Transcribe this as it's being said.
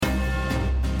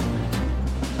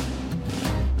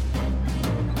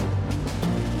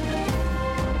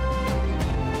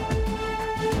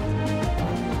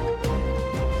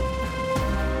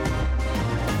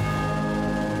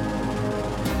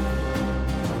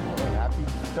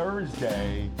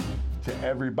Thursday to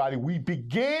everybody. We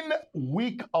begin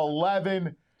week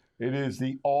 11. It is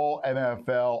the All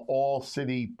NFL, All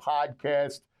City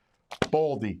podcast.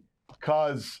 Baldy,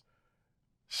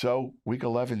 so week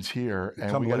 11's here,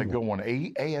 and we got to go on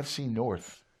AFC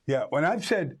North. Yeah, when I've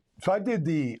said, so I did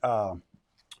the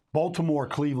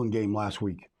Baltimore-Cleveland game last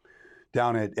week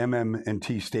down at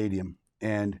MM&T Stadium,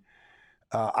 and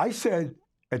I said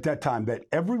at that time that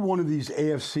every one of these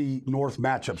AFC North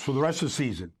matchups for the rest of the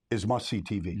season is must-see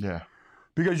TV. Yeah.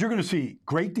 Because you're going to see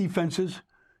great defenses,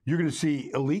 you're going to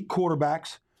see elite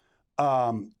quarterbacks,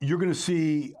 you're going to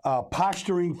see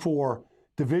posturing for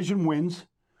division wins.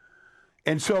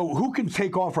 And so who can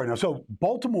take off right now? So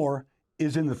Baltimore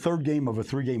is in the third game of a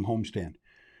three-game homestand.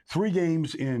 3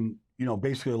 games in,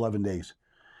 basically 11 days.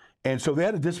 And so they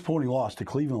had a disappointing loss to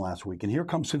Cleveland last week. And here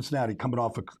comes Cincinnati coming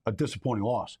off a disappointing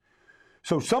loss.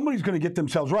 So somebody's going to get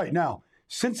themselves right. Now,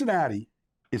 Cincinnati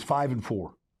is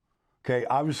 5-4. Okay,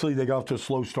 obviously they got off to a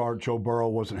slow start. Joe Burrow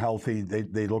wasn't healthy.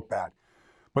 They look bad.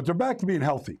 But they're back to being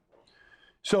healthy.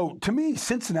 So, to me,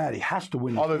 Cincinnati has to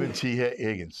win. Other than T.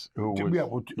 Higgins.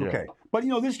 Okay. But,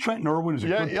 this Trenton Irwin is a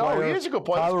good player. Oh, he is a good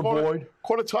player. Tyler Boyd.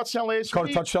 Caught a touchdown last week. Caught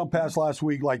a touchdown pass last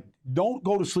week. Don't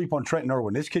go to sleep on Trenton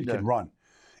Irwin. This kid can run.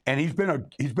 And he's been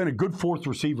a good fourth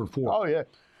receiver for him. Oh, yeah.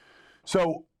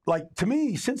 So, to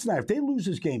me, Cincinnati, if they lose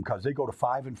this game, they go to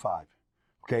 5-5.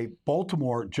 Okay,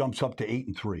 Baltimore jumps up to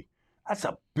 8-3. That's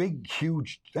a big,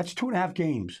 huge, that's 2.5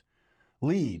 games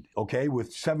lead, okay,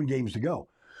 with 7 games to go.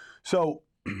 So,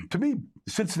 to me,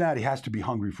 Cincinnati has to be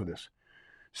hungry for this.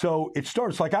 So, it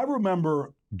starts, I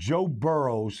remember Joe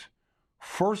Burrow's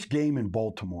first game in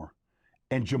Baltimore,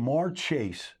 and Jamar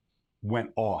Chase went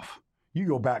off. You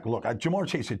go back and look. Jamar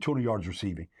Chase had 200 yards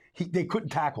receiving. They couldn't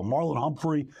tackle him. Marlon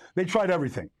Humphrey, they tried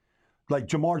everything.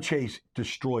 Jamar Chase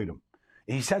destroyed him.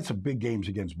 And he's had some big games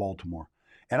against Baltimore.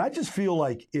 And I just feel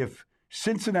like if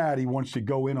Cincinnati wants to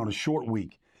go in on a short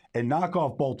week and knock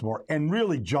off Baltimore and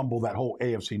really jumble that whole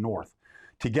AFC North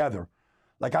together,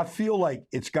 I feel like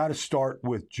it's got to start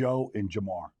with Joe and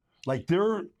Jamar.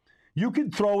 You can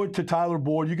throw it to Tyler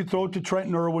Boyd, you can throw it to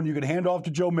Trenton Irwin, you can hand off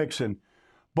to Joe Mixon,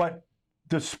 but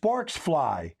the sparks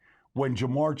fly when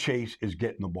Jamar Chase is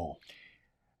getting the ball.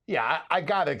 Yeah, I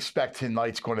got to expect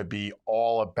tonight's going to be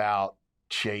all about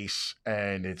Chase,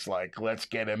 and it's let's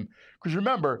get him. Because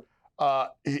remember,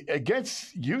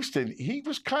 against Houston, he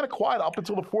was kind of quiet up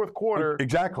until the fourth quarter.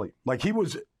 Exactly. He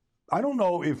was, I don't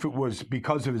know if it was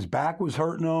because of his back was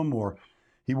hurting him or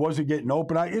he wasn't getting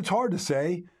open. It's hard to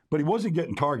say, but he wasn't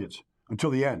getting targets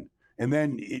until the end. And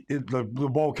then the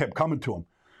ball kept coming to him.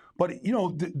 But,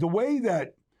 the way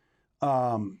that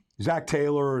Zach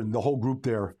Taylor and the whole group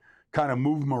there kind of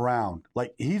move him around,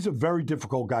 he's a very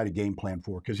difficult guy to game plan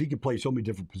for because he can play so many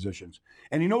different positions.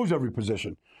 And he knows every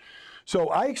position. So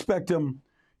I expect him,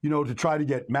 to try to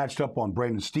get matched up on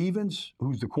Brandon Stevens,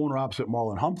 who's the corner opposite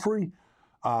Marlon Humphrey.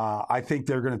 I think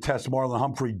they're going to test Marlon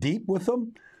Humphrey deep with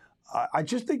him. I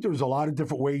just think there's a lot of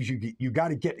different ways you got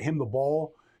to get him the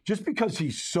ball just because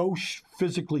he's so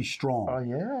physically strong. Oh,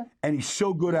 yeah. And he's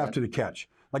so good after the catch.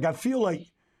 I feel like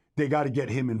they got to get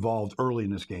him involved early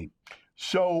in this game.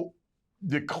 So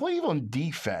the Cleveland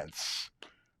defense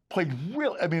played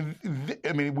really. I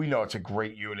mean, we know it's a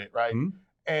great unit, right? Mm-hmm.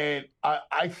 And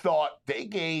I thought they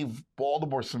gave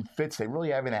Baltimore some fits they really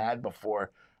haven't had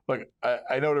before.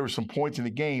 I know there were some points in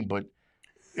the game, but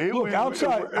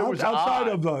outside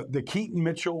of the Keaton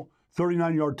Mitchell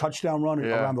 39-yard touchdown run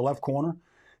around the left corner,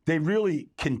 they really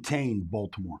contained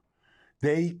Baltimore.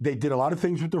 They did a lot of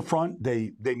things with their front.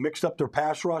 They mixed up their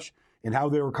pass rush and how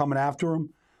they were coming after him.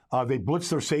 They blitzed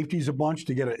their safeties a bunch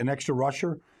to get an extra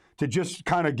rusher to just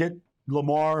kind of get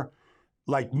Lamar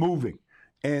moving.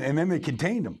 And then they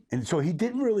contained him. And so he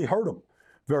didn't really hurt him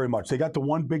very much. They got the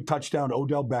one big touchdown to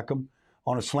Odell Beckham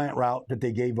on a slant route that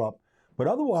they gave up. But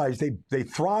otherwise, they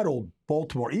throttled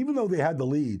Baltimore, even though they had the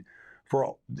lead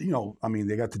for, they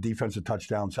got the defensive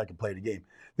touchdown, second play of the game.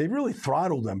 They really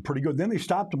throttled them pretty good. Then they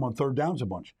stopped them on third downs a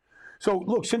bunch. So,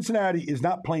 look, Cincinnati is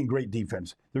not playing great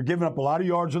defense. They're giving up a lot of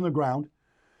yards on the ground.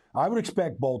 I would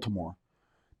expect Baltimore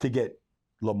to get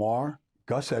Lamar,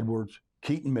 Gus Edwards,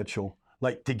 Keaton Mitchell,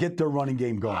 to get their running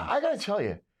game going. I got to tell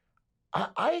you,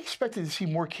 I expected to see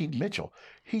more Keaton Mitchell.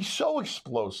 He's so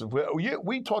explosive.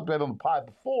 We talked about him on the pod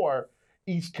before.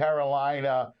 East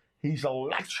Carolina, he's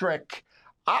electric.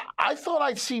 I thought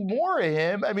I'd see more of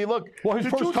him. I mean, look. Well, his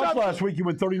first touch last week, he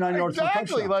went 39 yards for a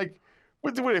touchdown. Exactly.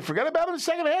 Did they forget about him in the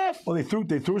second half? Well,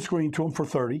 they threw a screen to him for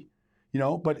 30,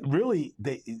 but really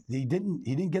he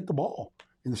didn't get the ball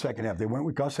in the second half. They went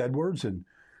with Gus Edwards, and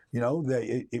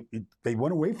they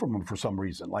went away from him for some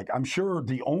reason. I'm sure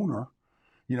the owner,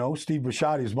 Steve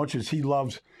Bisciotti, as much as he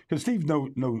loves, because Steve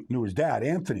knew his dad,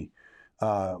 Anthony.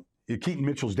 Keaton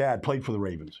Mitchell's dad played for the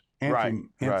Ravens.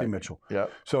 Anthony Mitchell.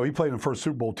 Yep. So he played in the first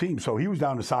Super Bowl team. So he was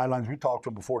down the sidelines. We talked to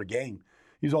him before the game.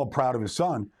 He's all proud of his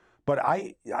son. But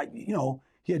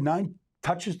he had 9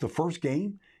 touches the first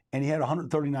game, and he had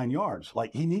 139 yards.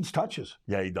 Like, he needs touches.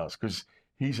 Yeah, he does, because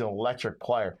he's an electric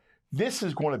player. This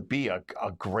is going to be a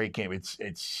great game.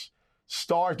 It's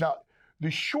stars. Now,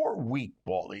 the short week,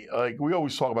 Baldy, like we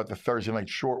always talk about the Thursday night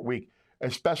short week,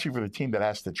 especially for the team that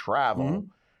has to travel.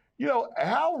 Mm-hmm.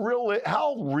 How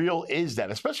real is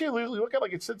that? Especially look at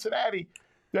like at Cincinnati,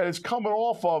 that is coming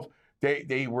off of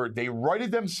they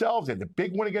righted themselves. They had the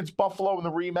big win against Buffalo in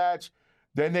the rematch.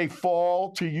 Then they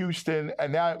fall to Houston,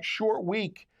 and now short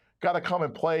week got to come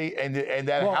and play and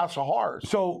that house of horrors.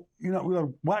 So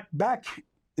back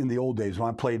in the old days when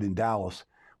I played in Dallas,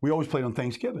 we always played on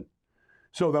Thanksgiving.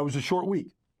 So that was a short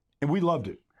week, and we loved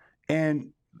it.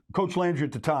 And Coach Landry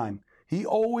at the time, he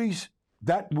always,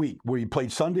 that week where he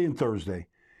played Sunday and Thursday,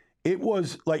 it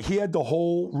was like he had the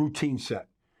whole routine set.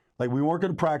 Like, we weren't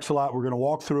going to practice a lot. We're going to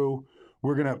walk through.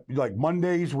 We're going to, like,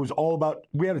 Mondays was all about,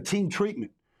 we had a team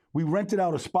treatment. We rented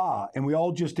out a spa, and we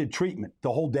all just did treatment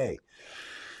the whole day.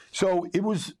 So it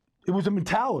was a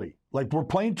mentality. Like, we're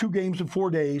playing 2 games in 4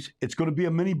 days. It's going to be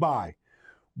a mini bye.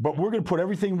 But we're going to put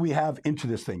everything we have into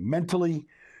this thing, mentally,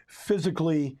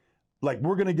 physically. Like,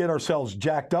 we're going to get ourselves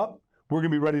jacked up. We're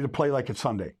going to be ready to play like it's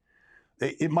Sunday.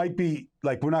 It might be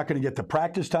like we're not going to get the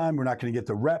practice time. We're not going to get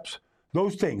the reps,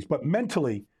 those things. But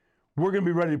mentally, we're going to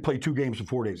be ready to play 2 games in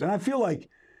 4 days. And I feel like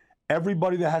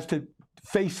everybody that has to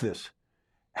face this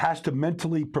has to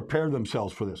mentally prepare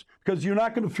themselves for this, because you're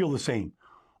not going to feel the same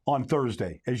on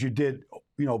Thursday as you did,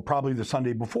 probably the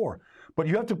Sunday before. But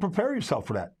you have to prepare yourself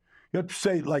for that. You have to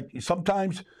say, like,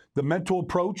 sometimes the mental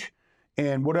approach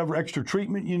and whatever extra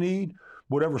treatment you need,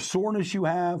 whatever soreness you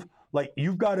have, like,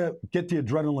 you've got to get the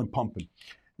adrenaline pumping.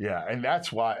 Yeah, and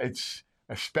that's why it's,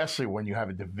 especially when you have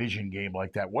a division game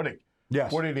like that, what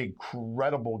an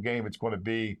incredible game it's going to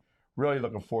be. Really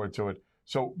looking forward to it.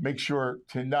 So make sure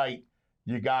tonight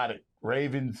you got it.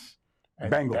 Ravens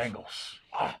and Bengals.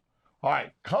 All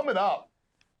right, coming up,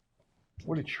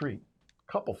 what a treat.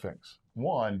 Couple things.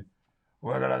 One,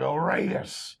 we're going to go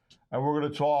Raiders, and we're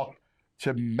going to talk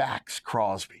to Maxx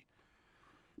Crosby.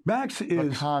 Maxx is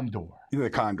the Condor. The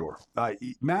Condor.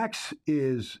 Maxx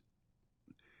is.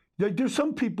 There's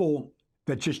some people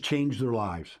that just change their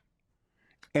lives,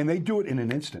 and they do it in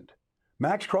an instant.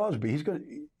 Maxx Crosby,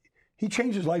 he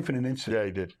changed his life in an instant. Yeah,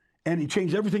 he did, and he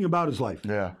changed everything about his life.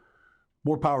 Yeah,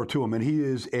 more power to him. And he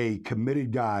is a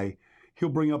committed guy. He'll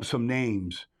bring up some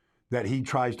names that he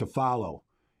tries to follow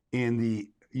in the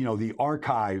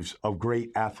archives of great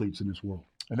athletes in this world.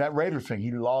 And that Raider thing, he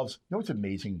loves. What's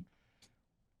amazing?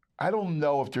 I don't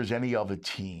know if there's any other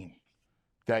team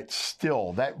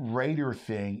that Raider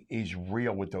thing is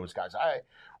real with those guys. I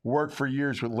worked for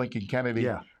years with Lincoln Kennedy.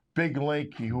 Yeah. Big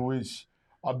Link, who is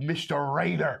a Mr.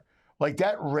 Raider. Like,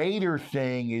 that Raider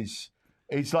thing is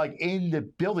like in the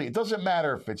building. It doesn't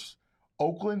matter if it's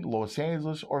Oakland, Los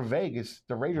Angeles, or Vegas.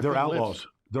 The Raider thing outlaws. lives.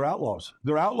 They're outlaws.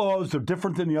 They're outlaws. They're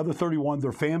different than the other 31.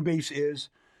 Their fan base is.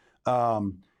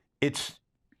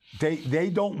 They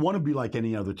don't want to be like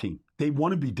any other team. They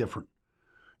want to be different.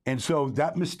 And so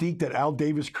that mystique that Al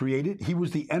Davis created, he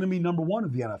was the enemy number 1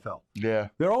 of the NFL. Yeah.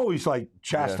 They're always like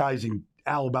chastising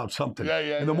Al about something.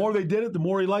 And the more they did it, the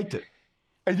more he liked it.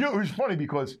 And it was funny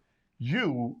because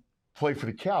you played for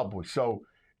the Cowboys. So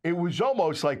it was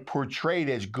almost like portrayed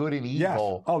as good and evil. Yes.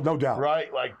 Oh, no doubt.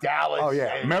 Right? Like Dallas. Oh,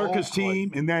 yeah. America's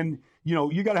team. And then,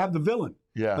 you got to have the villain.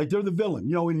 Yeah. Like, they're the villain.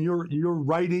 In your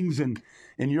writings and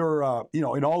your,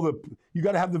 in all the, you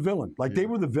got to have the villain. Like, they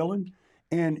were the villain.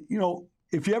 And,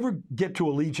 if you ever get to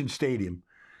Allegiant Stadium,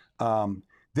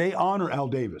 they honor Al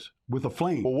Davis with a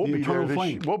flame. Well, the eternal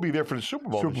flame. We'll be there for the Super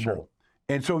Bowl. Super Bowl.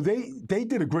 And so they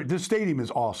did a great, this stadium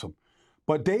is awesome.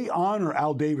 But they honor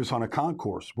Al Davis on a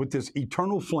concourse with this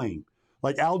eternal flame.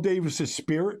 Like, Al Davis's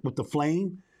spirit with the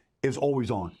flame is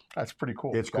always on. That's pretty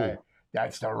cool. It's cool.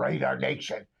 That's the Raider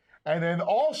Nation. And then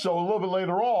also, a little bit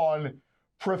later on,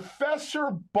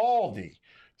 Professor Baldy.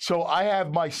 So I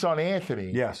have my son,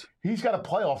 Anthony. Yes. He's got a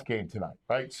playoff game tonight,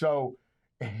 right? So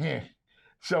Ant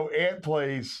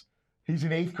plays, he's in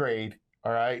 8th grade,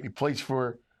 all right? He plays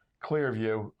for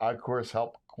Clearview. I, of course,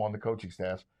 help on the coaching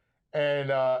staff.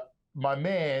 And my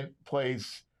man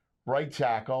plays right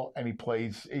tackle, and he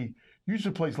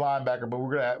usually plays linebacker, but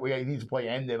he needs to play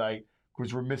end tonight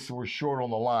because we're short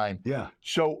on the line. Yeah.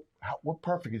 So what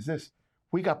perfect is this?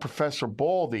 We got Professor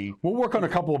Baldy. We'll work on a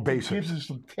couple of basics. Gives us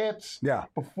some tips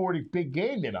before the big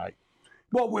game tonight.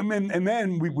 Well, and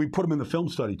then we put him in the film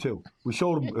study too. We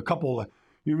showed him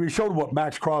we showed him what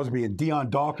Maxx Crosby and Dion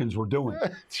Dawkins were doing,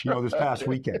 this past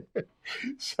weekend.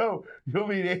 So you'll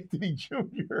meet Anthony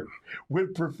Jr.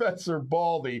 with Professor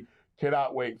Baldy.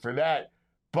 Cannot wait for that.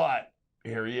 But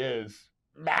here he is,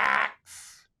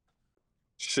 Maxx.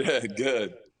 Shit,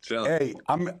 good. Chilling. Hey,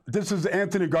 this is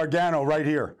Anthony Gargano right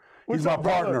here. He's my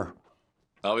partner.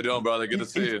 How we doing, brother? Good to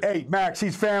see you. Hey, Maxx,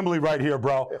 he's family right here,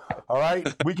 bro. All right?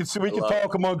 We can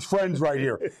talk amongst friends right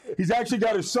here. He's actually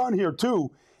got his son here,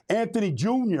 too, Anthony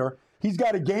Jr. He's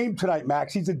got a game tonight,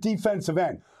 Maxx. He's a defensive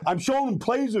end. I'm showing him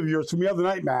plays of yours from the other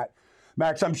night,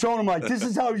 Maxx, I'm showing him, like, this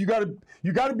is how you got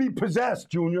to be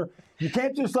possessed, Junior. You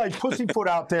can't just, like, pussyfoot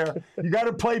out there. You got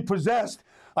to play possessed.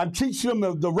 I'm teaching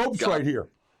him the ropes right here.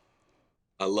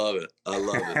 I love it.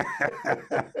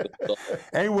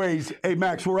 Anyways, hey,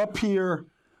 Maxx, we're up here.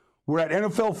 We're at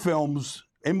NFL Films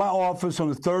in my office on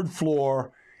the 3rd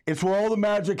floor. It's where all the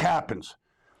magic happens.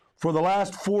 For the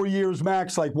last 4 years,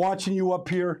 Maxx, like watching you up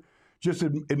here, just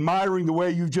admiring the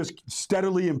way you just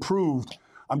steadily improved.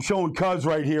 I'm showing Cuz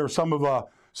right here some of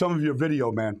your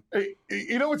video, man. Hey,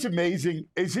 you know what's amazing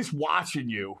is just watching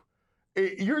you.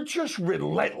 You're just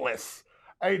relentless.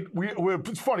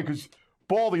 It's funny because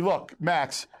Baldy, look,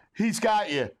 Maxx, he's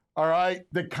got you, all right?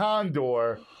 The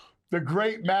Condor, the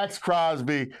great Maxx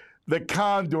Crosby, the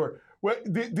Condor.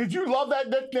 Did you love that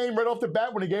nickname right off the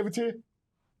bat when he gave it to you?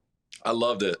 I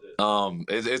loved it.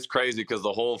 It's crazy because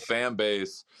the whole fan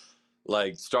base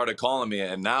like started calling me,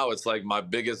 and now it's like my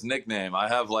biggest nickname. I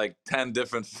have like 10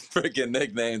 different freaking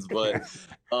nicknames, but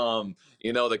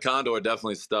the Condor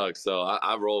definitely stuck. So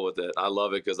I roll with it. I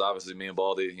love it because obviously me and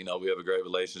Baldy, we have a great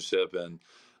relationship, and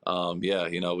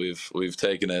we've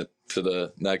taken it to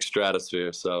the next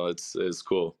stratosphere. So it's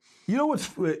cool. You know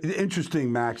what's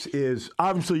interesting, Maxx, is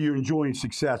obviously you're enjoying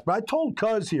success. But I told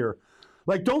Cuz here,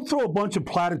 like, don't throw a bunch of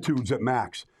platitudes at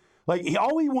Maxx. Like,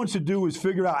 all he wants to do is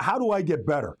figure out, how do I get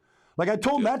better? Like I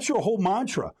told him, that's your whole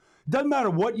mantra. It doesn't matter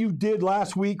what you did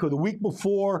last week or the week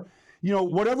before,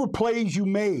 whatever plays you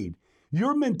made,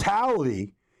 your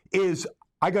mentality is,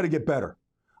 I got to get better.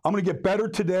 I'm going to get better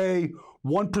today,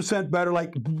 1% better.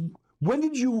 Like, when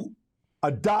did you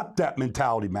adopt that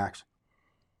mentality, Maxx?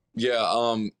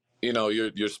 Yeah,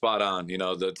 you're spot on.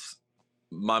 That's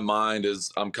my mind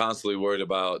is, I'm constantly worried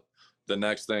about the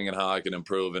next thing and how I can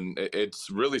improve. And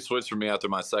it's really switched for me after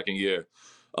my second year.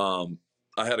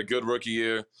 I had a good rookie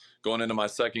year. Going into my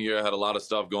second year, I had a lot of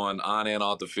stuff going on and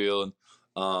off the field.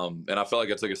 And I felt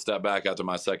like I took a step back after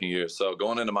my second year. So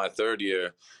going into my third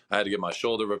year, I had to get my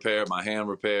shoulder repaired, my hand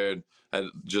repaired.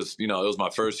 It was my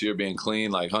first year being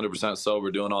clean, like 100%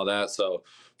 sober, doing all that. So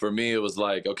for me, it was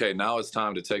like, okay, now it's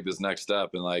time to take this next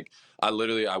step. And like, I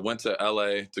went to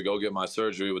LA to go get my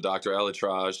surgery with Dr.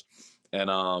 Elitrage.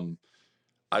 And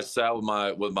I sat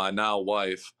with my now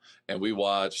wife, and we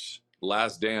watched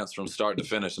Last Dance from start to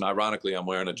finish. And ironically, I'm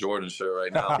wearing a Jordan shirt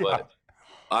right now, but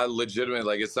I legitimately,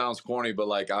 like, it sounds corny, but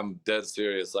like, I'm dead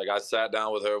serious. Like, I sat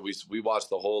down with her. We watched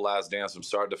the whole Last Dance from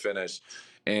start to finish,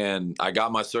 and I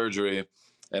got my surgery.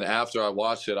 And after I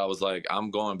watched it, I was like, I'm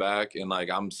going back and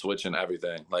like, I'm switching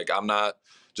everything. Like, I'm not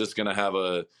just going to have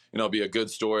be a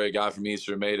good story. A guy from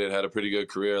Easter made it, had a pretty good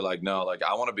career. Like, no, like,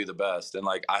 I want to be the best. And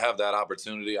like, I have that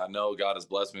opportunity. I know God has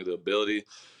blessed me with the ability.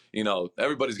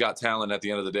 Everybody's got talent at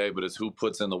the end of the day, but it's who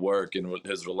puts in the work and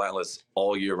is relentless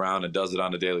all year round and does it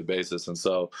on a daily basis. And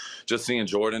so just seeing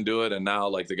Jordan do it, and now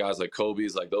like the guys like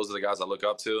Kobe's, like those are the guys I look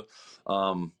up to.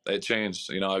 It changed.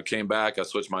 I came back, I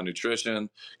switched my nutrition,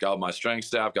 got with my strength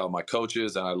staff, got with my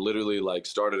coaches, and I literally like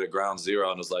started at ground zero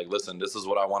and was like, listen, this is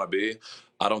what I want to be.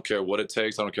 I don't care what it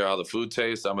takes. I don't care how the food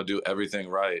tastes. I'm going to do everything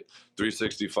right.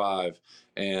 365.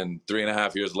 And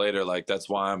 3.5 years later, like, that's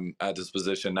why I'm at this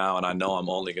position now. And I know I'm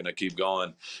only going to keep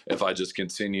going if I just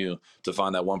continue to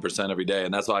find that 1% every day.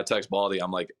 And that's why I text Baldy.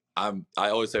 I'm like, I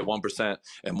always say 1%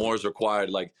 and more is required.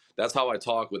 Like, that's how I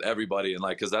talk with everybody. And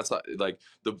like, cause that's like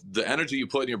the energy you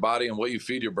put in your body and what you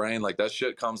feed your brain, like that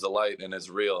shit comes to light and it's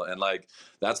real. And like,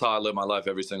 that's how I live my life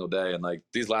every single day. And like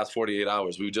these last 48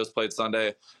 hours, we just played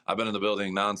Sunday. I've been in the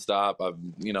building nonstop.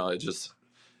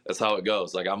 That's how it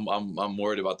goes. Like I'm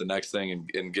worried about the next thing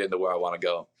and getting to where I want to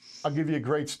go. I'll give you a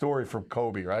great story from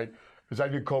Kobe, right? Because I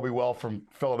knew Kobe well from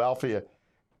Philadelphia.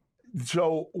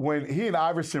 So when he and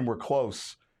Iverson were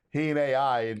close, he and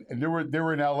AI, and they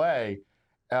were in L.A.,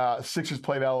 Sixers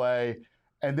played L.A.,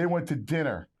 and they went to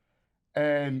dinner.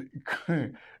 And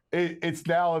it's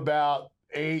now about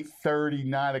 8:30,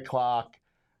 9 o'clock.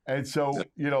 And so,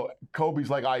 Kobe's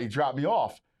like, he dropped me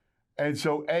off. And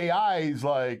so AI is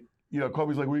like,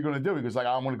 Kobe's like, what are you going to do? He goes like,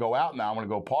 I want to go out now. I want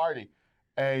to go party.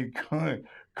 And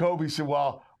Kobe said,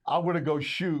 well, I'm going to go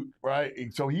shoot, right?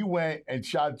 And so he went and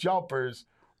shot jumpers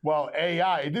while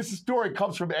AI, and this story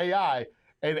comes from AI,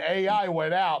 and AI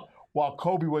went out while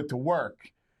Kobe went to work.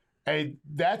 And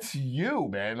that's you,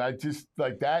 man. I just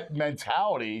like that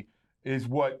mentality is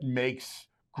what makes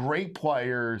great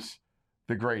players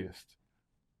the greatest.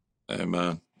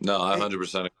 Amen. No, I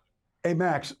 100%. Hey,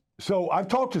 Max, so I've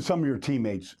talked to some of your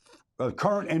teammates,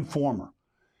 current and former,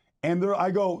 and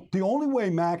I go, the only way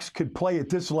Max could play at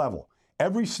this level,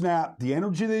 every snap, the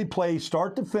energy that he plays,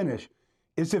 start to finish,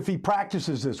 is if he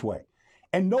practices this way.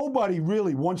 And nobody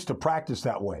really wants to practice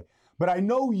that way. But I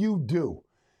know you do.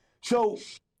 So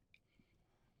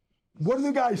what do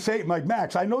the guys say? Like,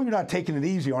 Max, I know you're not taking it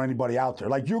easy on anybody out there.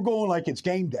 Like, you're going like it's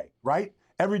game day, right?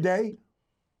 Every day?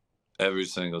 Every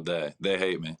single day. They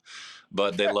hate me,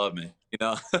 but they love me, you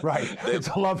know? Right. It's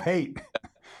a love-hate.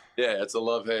 Yeah, it's a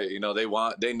love-hate. You know,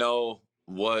 they know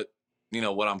what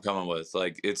I'm coming with.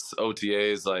 Like, it's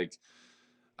OTAs. Like,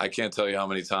 I can't tell you how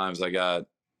many times I got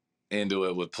into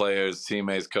it with players,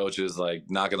 teammates, coaches, like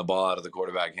knocking the ball out of the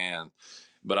quarterback hand.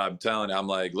 But I'm telling you, I'm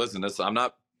like, listen, I'm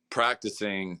not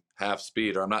practicing half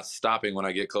speed, or I'm not stopping when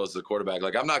I get close to the quarterback.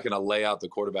 Like, I'm not going to lay out the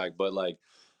quarterback, but like,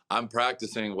 I'm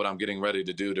practicing what I'm getting ready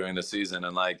to do during the season.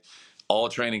 And like all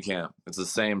training camp, it's the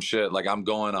same shit. Like, I'm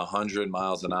going 100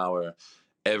 miles an hour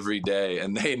every day,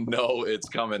 and they know it's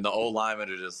coming. The old linemen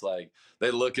are just like,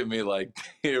 they look at me like,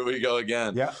 here we go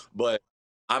again. Yeah. But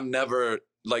I'm never,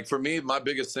 like, for me, my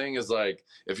biggest thing is like,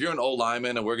 if you're an old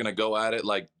lineman and we're going to go at it,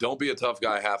 like, don't be a tough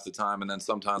guy half the time and then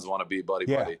sometimes want to be buddy.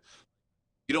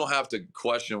 You don't have to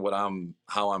question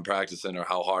how I'm practicing or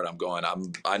how hard I'm going.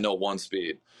 I know one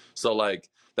speed. So like,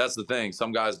 that's the thing.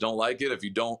 Some guys don't like it.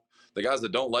 The guys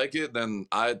that don't like it, then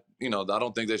I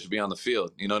don't think they should be on the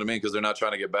field. You know what I mean? Because they're not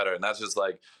trying to get better. And that's just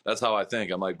like, that's how I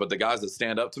think. I'm like, but the guys that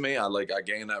stand up to me, I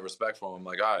gain that respect from them. I'm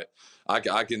like, all right,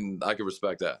 I can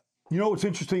respect that. You know what's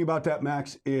interesting about that,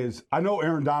 Max, is I know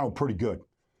Aaron Donald pretty good.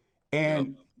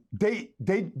 And they'd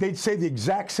say the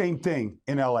exact same thing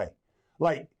in LA.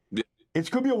 Like, it's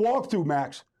going to be a walkthrough,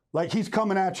 Max. Like, he's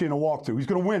coming at you in a walkthrough. He's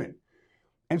going to win it.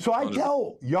 And so I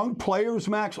tell young players,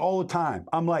 Max, all the time,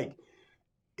 I'm like,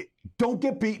 don't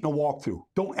get beat in a walkthrough.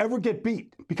 Don't ever get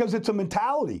beat, because it's a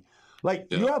mentality. Like,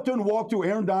 you're out there in a walkthrough,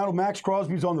 Aaron Donald, Maxx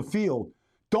Crosby's on the field.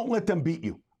 Don't let them beat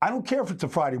you. I don't care if it's a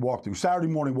Friday walkthrough, Saturday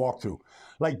morning walkthrough.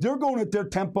 Like, they're going at their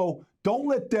tempo. Don't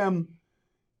let them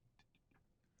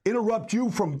interrupt you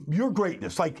from your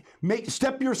greatness. Like,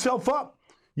 step yourself up.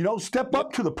 Step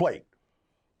up to the plate.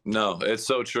 No, it's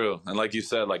so true. And like you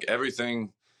said, like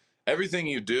everything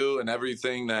you do and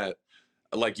everything that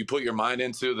like you put your mind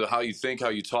into, how you think, how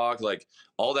you talk, like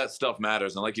all that stuff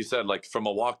matters. And like you said, like from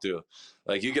a walkthrough,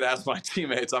 like you could ask my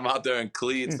teammates, I'm out there in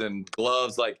cleats and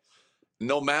gloves, like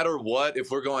no matter what,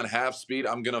 if we're going half speed,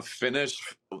 I'm going to finish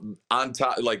on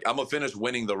top. Like, I'm going to finish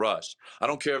winning the rush. I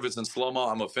don't care if it's in slow-mo,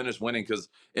 I'm going to finish winning, because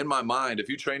in my mind, if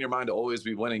you train your mind to always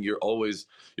be winning, you're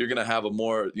going to have a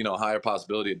more, higher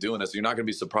possibility of doing this. So you're not going to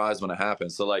be surprised when it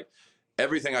happens. So, like,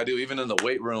 everything I do, even in the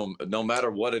weight room, no matter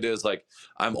what it is, like,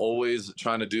 I'm always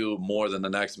trying to do more than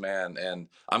the next man, and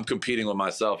I'm competing with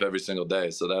myself every single day.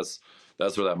 So that's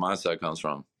where that mindset comes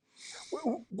from.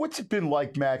 What's it been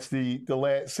like, Max,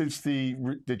 since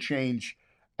the change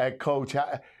at coach?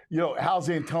 How's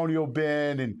Antonio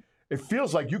been? And it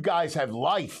feels like you guys have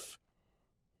life.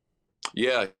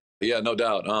 Yeah, no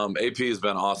doubt. AP has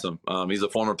been awesome. He's a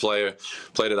former player,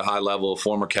 played at a high level,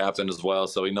 former captain as well,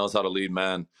 so he knows how to lead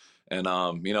men. And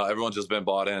everyone's just been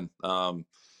bought in.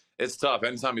 It's tough.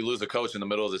 Anytime you lose a coach in the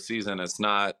middle of the season, it's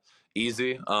not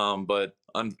easy. But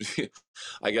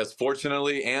I guess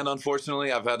fortunately and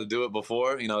unfortunately, I've had to do it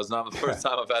before. It's not the first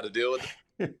time I've had to deal with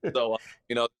it. So,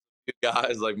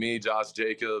 guys like me, Josh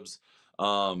Jacobs,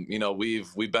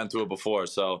 we've been through it before.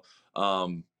 So,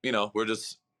 we're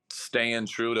just staying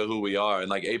true to who we are. And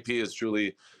like AP is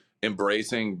truly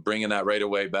embracing bringing that Raider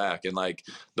way back. And like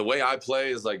the way I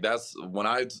play is like, that's when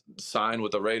I signed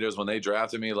with the Raiders, when they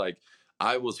drafted me, like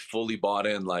I was fully bought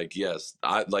in. Like, yes,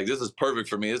 this is perfect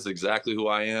for me. This is exactly who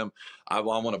I am. I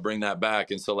want to bring that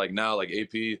back. And so like now, like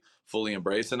AP fully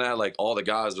embracing that, like all the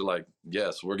guys are like,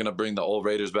 yes, we're going to bring the old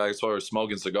Raiders back. As far as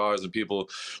smoking cigars and people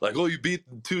like, oh, you beat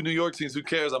 2 New York teams, who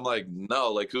cares? I'm like,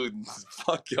 no, like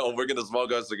fuck we're going to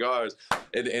smoke our cigars.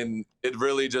 And it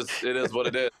really just, it is what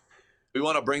it is. We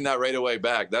want to bring that Raider way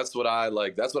back. That's what I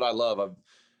like. That's what I love.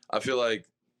 I feel like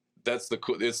it's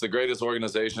the greatest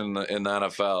organization in the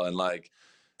NFL. And like,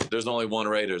 there's only one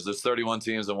Raiders. There's 31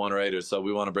 teams and one Raiders. So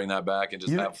we want to bring that back and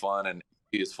just have fun. And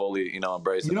he is fully,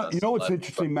 embracing us. You know what's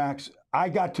interesting, Max? I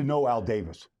got to know Al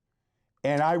Davis,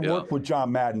 and I worked with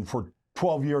John Madden for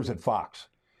 12 years at Fox,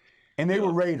 and they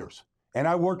were Raiders. And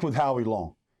I worked with Howie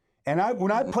Long, And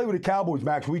when I played with the Cowboys,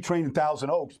 Max, we trained in Thousand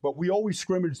Oaks, but we always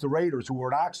scrimmaged the Raiders, who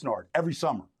were at Oxnard, every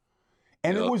summer.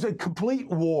 And it was a complete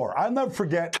war. I'll never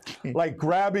forget, like,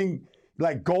 grabbing,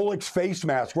 like, Golik's face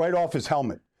mask right off his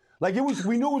helmet. Like,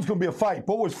 we knew it was going to be a fight.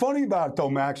 But what was funny about it,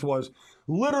 though, Max, was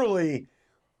literally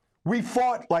we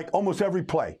fought, like, almost every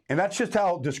play. And that's just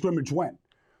how the scrimmage went.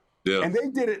 Yeah. And they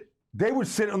did it. They would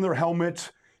sit on their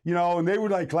helmets, you know, and they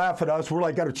would, like, laugh at us. We're,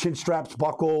 like, got our chin straps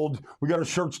buckled. We got our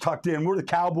shirts tucked in. We're the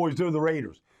Cowboys. They're the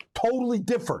Raiders. Totally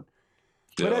different.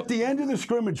 Yeah. But at the end of the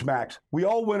scrimmage, Max, we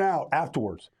all went out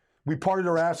afterwards. We partied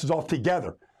our asses off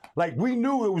together. Like, we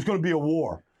knew it was going to be a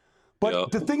war.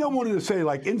 But the thing I wanted to say,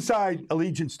 like, inside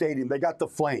Allegiant Stadium, they got the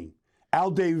flame, Al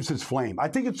Davis's flame. I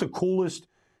think it's the coolest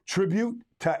tribute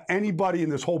to anybody in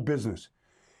this whole business.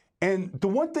 And the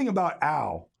one thing about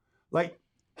Al, like,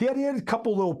 he had a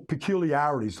couple little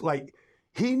peculiarities. Like,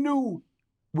 he knew,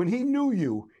 when he knew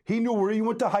you, he knew where you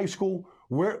went to high school,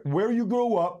 where you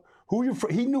grew up, who you're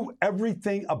from. He knew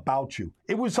everything about you.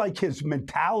 It was like his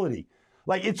mentality.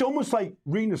 Like, it's almost like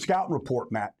reading a scouting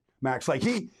report, Max. Like,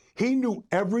 he knew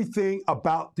everything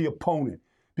about the opponent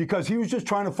because he was just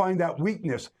trying to find that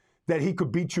weakness that he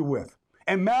could beat you with.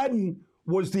 And Madden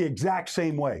was the exact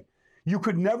same way. You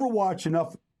could never watch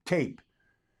enough tape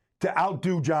to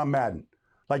outdo John Madden.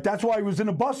 Like, that's why he was in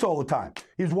a bus all the time.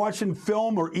 He was watching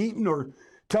film or eating or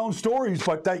telling stories,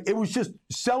 but it was just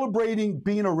celebrating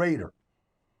being a Raider.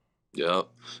 Yeah,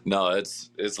 no,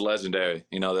 it's legendary.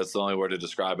 You know, that's the only word to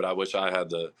describe it. I wish I had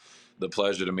the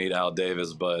pleasure to meet Al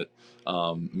Davis, but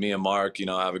me and Mark, you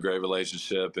know, have a great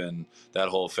relationship and that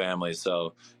whole family.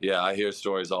 So yeah, I hear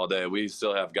stories all day. We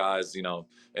still have guys, you know,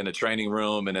 in the training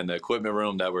room and in the equipment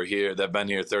room that were here, that've been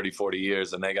here 30, 40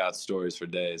 years, and they got stories for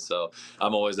days. So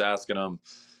I'm always asking them,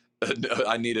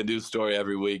 I need a new story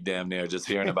every week, damn near, just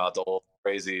hearing about the whole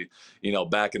crazy, you know,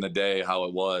 back in the day, how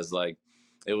it was. Like,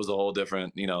 it was a whole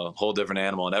different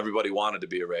animal, and everybody wanted to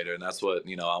be a Raider, and that's what,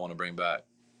 you know, I want to bring back.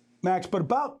 Max, but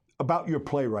about your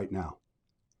play right now,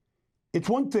 it's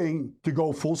one thing to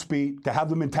go full speed, to have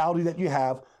the mentality that you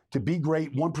have, to be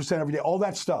great, 1% every day, all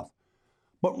that stuff.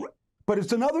 But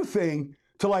it's another thing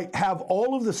to, like, have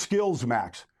all of the skills,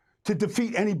 Max, to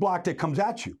defeat any block that comes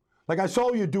at you. Like, I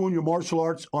saw you doing your martial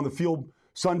arts on the field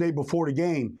Sunday before the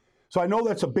game, so I know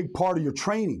that's a big part of your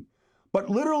training. But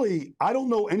literally, I don't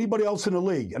know anybody else in the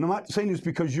league, and I'm not saying this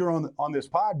because you're on this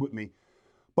pod with me,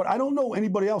 but I don't know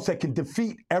anybody else that can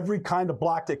defeat every kind of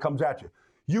block that comes at you.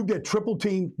 You get triple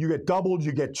teamed, you get doubled,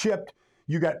 you get chipped,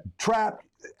 you get trapped.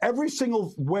 Every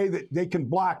single way that they can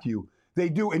block you, they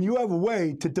do, and you have a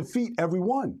way to defeat every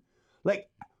one. Like,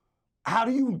 how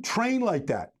do you train like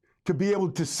that to be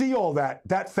able to see all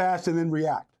that fast and then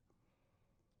react?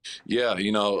 Yeah,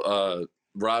 you know,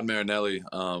 Rod Marinelli,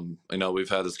 you know, we've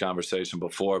had this conversation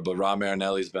before, but Rod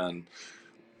Marinelli's been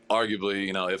arguably,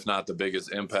 you know, if not the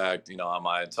biggest impact, you know, on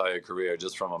my entire career,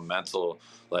 just from a mental,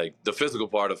 like, the physical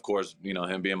part, of course, you know,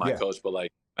 him being my coach, but,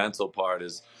 like, mental part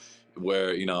is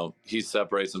where, you know, he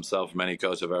separates himself from any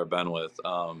coach I've ever been with.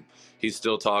 He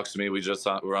still talks to me. We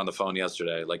were on the phone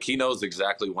yesterday. Like, he knows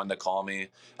exactly when to call me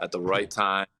at the right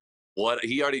time.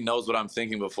 He already knows what I'm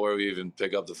thinking before we even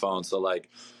pick up the phone. So, like,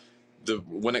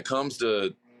 when it comes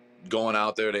to going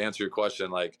out there, to answer your question,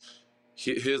 like,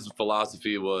 his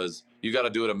philosophy was, you got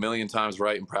to do it a million times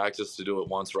right in practice to do it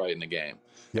once right in the game.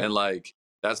 Yep. And, like,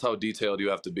 that's how detailed you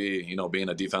have to be, you know, being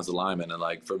a defensive lineman. And,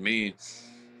 like, for me,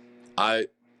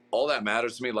 all that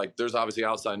matters to me. Like, there's obviously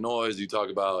outside noise. You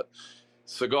talk about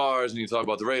cigars and you talk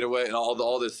about the Raider way and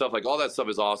all this stuff. Like, all that stuff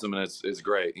is awesome and it's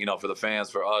great, you know, for the fans,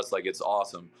 for us, like, it's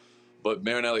awesome. But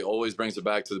Marinelli always brings it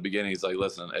back to the beginning. He's like,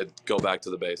 listen, go back to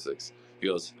the basics. He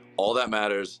goes, all that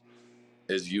matters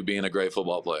is you being a great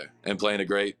football player and playing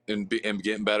and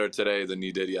getting better today than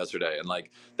you did yesterday. And, like,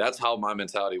 that's how my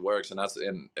mentality works.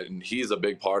 And he's a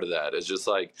big part of that. It's just,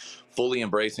 like, fully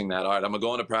embracing that. All right, I'm gonna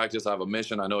go into practice. I have a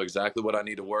mission. I know exactly what I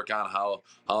need to work on, how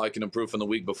I can improve from the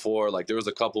week before. Like, there was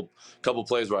a couple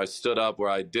plays where I stood up where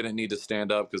I didn't need to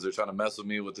stand up because they're trying to mess with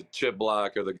me with the chip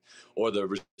block or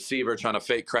the receiver trying to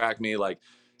fake crack me, like,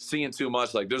 seeing too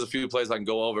much. Like, there's a few plays I can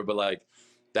go over, but, like,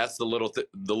 that's the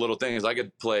little things. I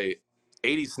could play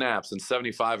 80 snaps and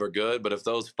 75 are good, but if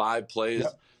those 5 plays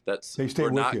were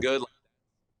not good,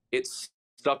 it's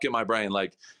stuck in my brain.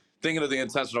 Like, thinking of the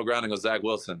intentional grounding of Zach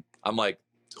Wilson, I'm like,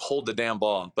 hold the damn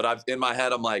ball. But in my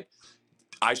head, I'm like,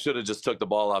 I should have just took the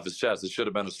ball off his chest. It should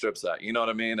have been a strip sack. You know what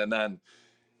I mean? And then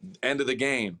end of the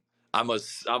game, I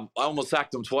almost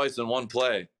sacked him twice in one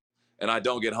play, and I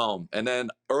don't get home. And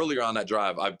then earlier on that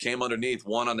drive, I came underneath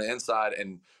one on the inside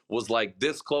and was, like,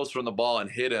 this close from the ball and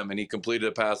hit him, and he completed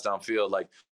a pass downfield. Like,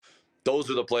 those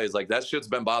are the plays. Like, that shit's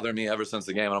been bothering me ever since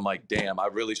the game. And I'm like, damn, I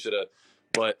really should have.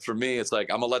 But for me, it's like,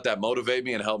 I'm going to let that motivate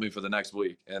me and help me for the next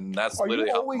week. And that's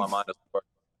literally how my mind is working.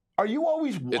 Are you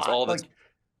always It's all like,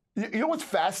 you know what's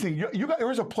fascinating? There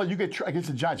was a play you get against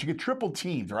the Giants. You get triple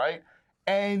teamed, right?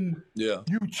 And you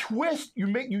twist,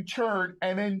 you turn,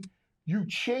 and then you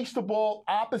chase the ball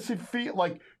opposite field.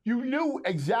 Like, you knew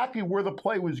exactly where the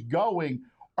play was going.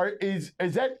 Is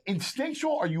that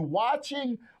instinctual? Are you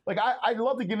watching? Like, I'd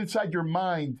love to get inside your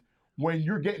mind when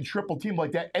you're getting triple teamed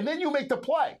like that, and then you make the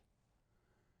play.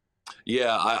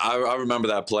 Yeah, I remember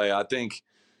that play. I think,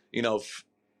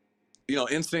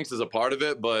 instincts is a part of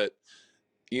it, but,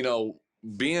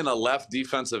 being a left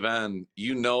defensive end,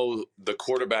 the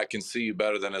quarterback can see you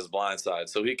better than his blind side.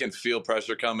 So he can feel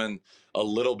pressure coming a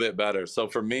little bit better. So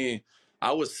for me,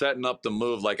 I was setting up the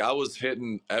move. Like, I was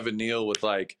hitting Evan Neal with,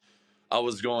 like, I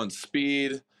was going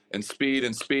speed and speed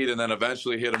and speed, and then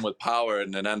eventually hit him with power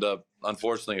and then end up,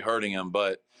 unfortunately, hurting him.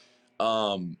 But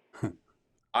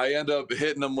I end up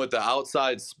hitting him with the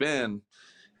outside spin,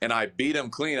 and I beat him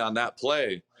clean on that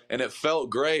play. And it felt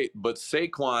great, but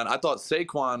I thought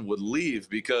Saquon would leave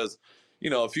because,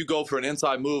 if you go for an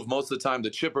inside move, most of the time the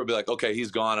chipper will be like, okay,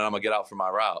 he's gone and I'm going to get out for my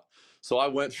route. So I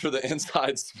went for the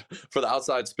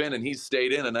outside spin, and he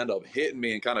stayed in and ended up hitting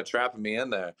me and kind of trapping me in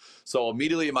there. So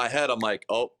immediately in my head, I'm like,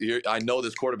 oh, I know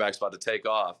this quarterback's about to take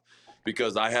off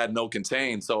because I had no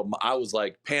contain. So I was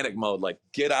like panic mode, like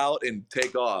get out and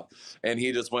take off. And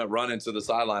he just went running to the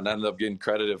sideline. I ended up getting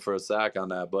credited for a sack on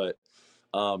that. But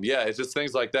it's just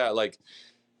things like that. Like,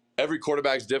 every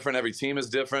quarterback's different. Every team is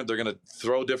different. They're going to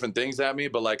throw different things at me,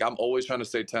 but like, I'm always trying to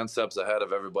stay 10 steps ahead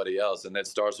of everybody else. And it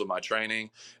starts with my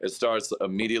training. It starts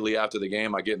immediately after the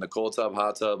game. I get in the cold tub,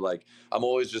 hot tub. Like, I'm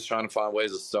always just trying to find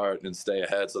ways to start and stay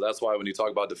ahead. So that's why when you talk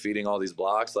about defeating all these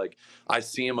blocks, like, I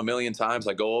see them a million times.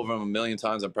 I go over them a million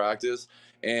times in practice.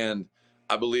 And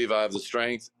I believe I have the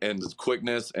strength and the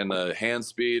quickness and the hand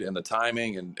speed and the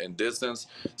timing and distance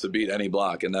to beat any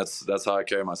block. And that's how I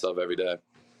carry myself every day.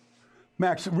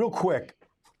 Max, real quick,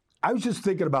 I was just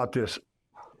thinking about this.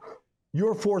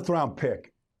 You're a fourth-round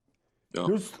pick. Yeah.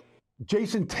 There's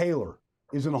Jason Taylor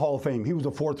is in the Hall of Fame. He was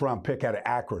a fourth-round pick out of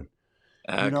Akron.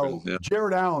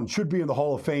 Jared Allen should be in the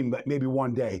Hall of Fame maybe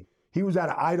one day. He was out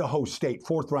of Idaho State,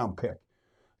 fourth-round pick.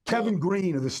 Kevin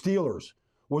Green of the Steelers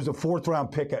was a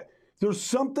fourth-round pick. There's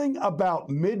something about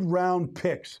mid-round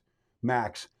picks,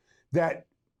 Max, that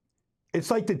it's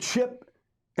like the chip,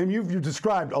 and you've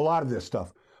described a lot of this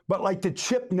stuff, but like the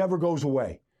chip never goes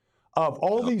away. Of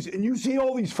all these, and you see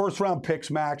all these first-round picks,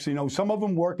 Max, some of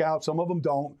them work out, some of them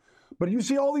don't, but you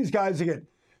see all these guys that get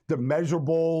the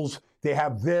measurables, they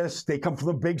have this, they come from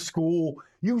a big school.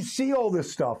 You see all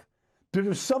this stuff.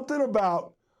 There's something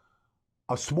about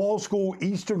a small school,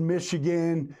 Eastern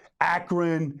Michigan,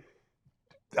 Akron,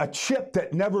 a chip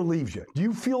that never leaves you. Do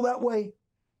you feel that way?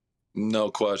 No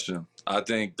question. I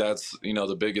think that's,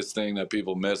 the biggest thing that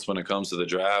people miss when it comes to the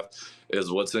draft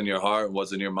is what's in your heart and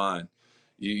what's in your mind.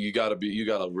 You gotta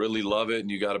really love it,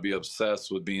 and you gotta be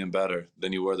obsessed with being better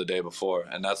than you were the day before.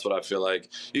 And that's what I feel like.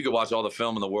 You could watch all the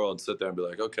film in the world and sit there and be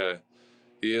like, okay,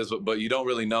 he is, but you don't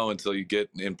really know until you get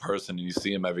in person and you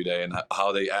see him every day and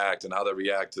how they act and how they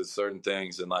react to certain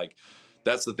things. And like,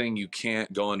 that's the thing. You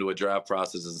can't go into a draft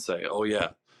process and say, oh yeah,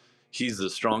 he's the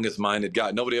strongest minded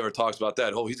guy. Nobody ever talks about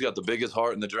that. Oh, he's got the biggest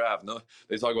heart in the draft. No,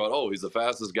 they talk about, oh, he's the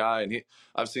fastest guy. And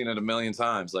I've seen it a million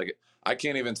times. Like, I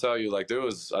can't even tell you, like, there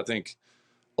was, I think,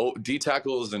 D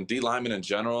tackles and D linemen in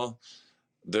general,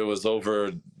 there was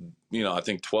over, I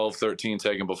think 12, 13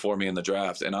 taken before me in the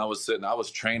draft. And I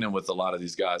was training with a lot of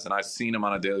these guys, and I've seen them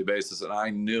on a daily basis. And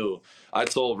I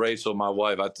told Rachel, my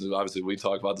wife, obviously we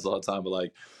talk about this all the time, but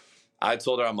like, I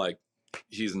told her, I'm like,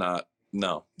 he's not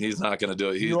going to do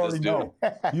it. You already know.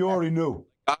 You already knew.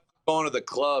 I'm going to the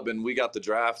club, and we got the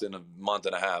draft in a month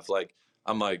and a half. Like,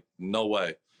 I'm like, no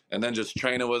way. And then just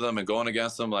training with them and going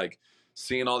against them, like,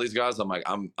 seeing all these guys, I'm like,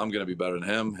 I'm going to be better than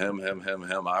him.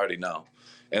 I already know.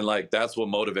 And like, that's what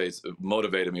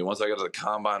motivated me. Once I got to the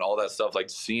combine, all that stuff, like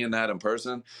seeing that in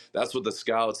person, that's what the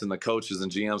scouts and the coaches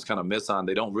and GMs kind of miss on.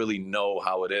 They don't really know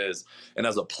how it is. And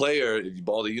as a player,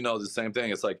 Baldy, the same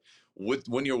thing. It's like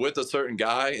when you're with a certain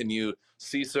guy and you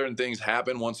see certain things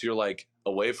happen once you're like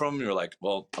away from them, you're like,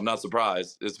 well, I'm not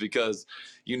surprised. It's because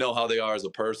you know how they are as a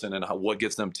person and what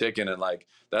gets them ticking. And like,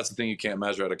 that's the thing you can't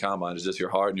measure at a combine. It's just your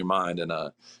heart and your mind. And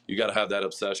you got to have that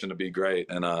obsession to be great.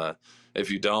 And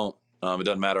if you don't, it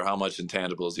doesn't matter how much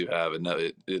intangibles you have,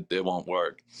 and it won't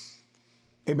work.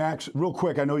 Hey, Max, real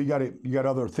quick, I know you got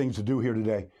other things to do here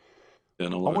today. I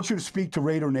want you to speak to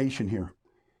Raider Nation here.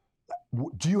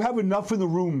 Do you have enough in the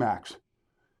room, Max,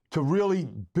 to really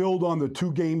build on the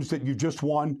 2 games that you just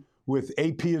won with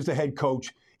AP as the head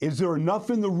coach. Is there enough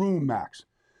in the room, Max,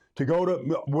 to go to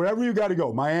wherever you got to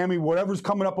go, Miami, whatever's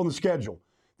coming up on the schedule,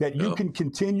 that you can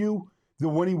continue the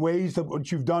winning ways of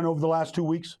what you've done over the last 2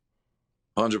 weeks?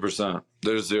 100%.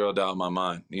 There's zero doubt in my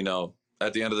mind. You know,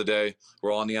 at the end of the day,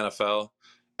 we're all in the NFL.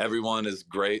 Everyone is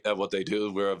great at what they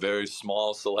do. We're a very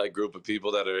small, select group of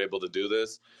people that are able to do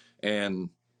this. And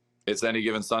it's any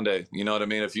given Sunday. You know what I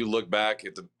mean? If you look back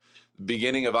at the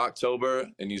beginning of October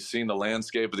and you've seen the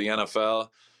landscape of the NFL,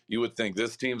 you would think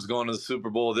this team's going to the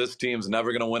Super Bowl, this team's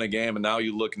never going to win a game. And now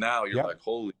you look now, you're like,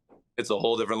 holy, it's a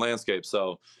whole different landscape.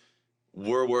 So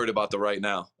we're worried about the right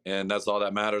now. And that's all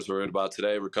that matters. We're worried about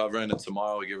today, recovering, and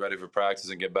tomorrow we get ready for practice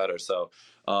and get better. So,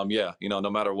 yeah, you know, no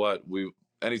matter what,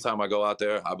 anytime I go out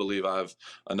there, I believe I have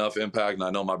enough impact, and I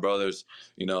know my brothers,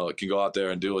 you know, can go out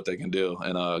there and do what they can do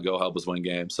and go help us win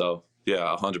games. So,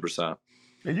 yeah, 100%.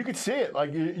 And you can see it.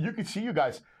 Like, you can see you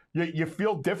guys. You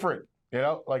feel different, you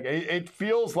know? Like, it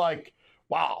feels like,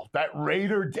 wow, that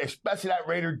Raider, especially that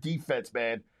Raider defense,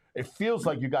 man, it feels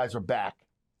like you guys are back.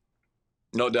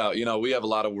 No doubt. You know, we have a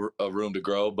lot of room to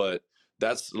grow, but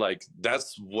that's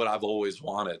what I've always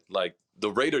wanted. Like,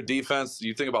 the Raider defense,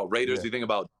 you think about Raiders, you think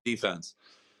about defense.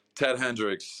 Ted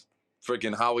Hendricks,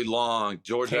 freaking Howie Long,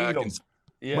 George Atkins.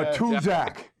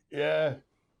 Matuzak. Yeah.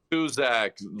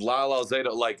 Matuzak, Lala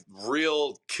Zeta, like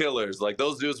real killers. Like,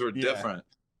 those dudes were different.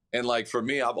 And, like, for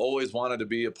me, I've always wanted to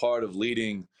be a part of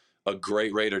leading a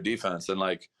great Raider defense. And,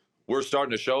 like, we're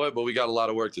starting to show it, but we got a lot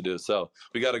of work to do. So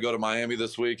we got to go to Miami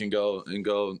this week and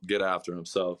go get after him.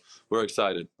 So we're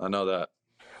excited. I know that.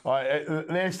 All right,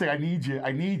 last thing, I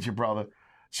need you, brother.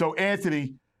 So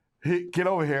Anthony, get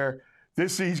over here.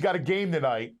 He's got a game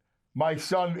tonight. My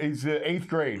son is 8th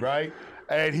grade, right?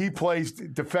 And he plays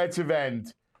defensive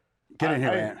end. Get in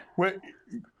here, Ant.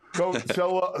 Go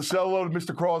sell hello to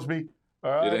Mr. Crosby.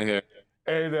 All right. Get in here.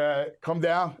 And come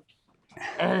down.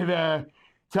 And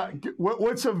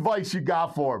what's advice you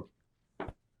got for him?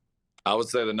 I would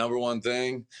say the number one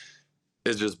thing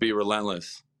is just be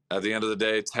relentless. At the end of the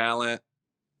day, talent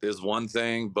is one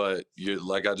thing, but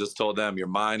like I just told them, your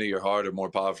mind and your heart are more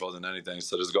powerful than anything.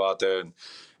 So just go out there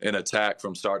and attack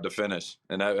from start to finish,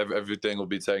 and everything will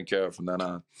be taken care of from then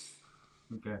on.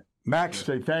 Okay. Max,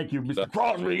 say thank you, Mr.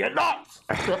 Crosby. You're nuts.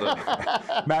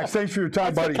 Max, thanks for your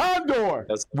time, buddy. Condor.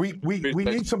 We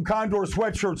need some Condor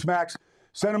sweatshirts, Max.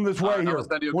 Send them this way here.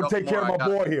 We'll take care of my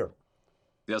boy here.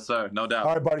 Yes, sir. No doubt.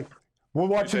 All right, buddy. We'll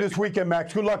watch you this weekend,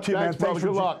 Max. Good luck to you, man. Good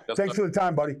luck. Thanks for the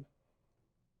time, buddy.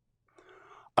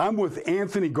 I'm with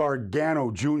Anthony Gargano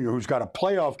Jr., who's got a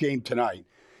playoff game tonight.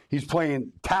 He's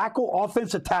playing tackle,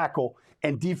 offensive tackle,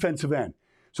 and defensive end.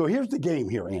 So here's the game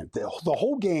here, Ant. The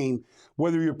whole game,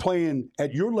 whether you're playing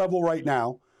at your level right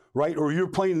now, right, or you're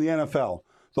playing in the NFL,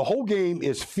 the whole game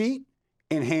is feet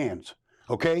and hands.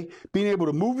 Okay? Being able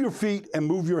to move your feet and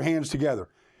move your hands together.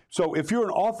 So if you're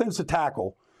an offensive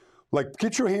tackle, like,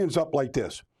 get your hands up like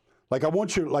this. Like, I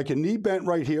want you, like, a knee bent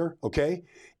right here, okay?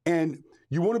 And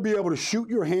you want to be able to shoot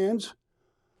your hands,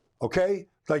 okay?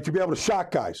 Like, to be able to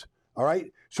shock guys, all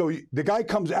right? So the guy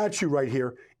comes at you right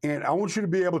here, and I want you to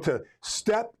be able to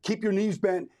step, keep your knees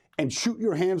bent, and shoot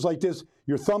your hands like this,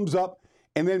 your thumbs up.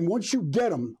 And then once you get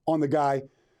them on the guy,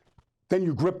 then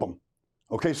you grip them.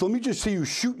 Okay, so let me just see you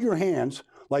shoot your hands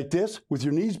like this with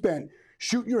your knees bent,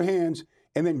 shoot your hands,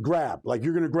 and then grab. Like,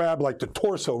 you're going to grab, like, the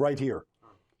torso right here.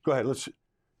 Go ahead.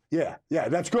 Yeah,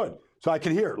 that's good. So I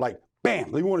can hear it, like,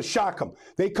 bam. You want to shock them.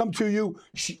 They come to you,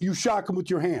 you shock them with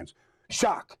your hands.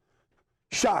 Shock,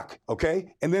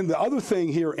 okay? And then the other thing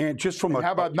here, and just from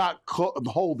how about not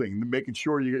holding, making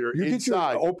sure you're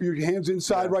inside. Open your hands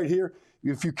inside right here.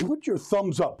 If you put your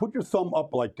thumbs up, put your thumb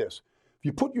up like this. If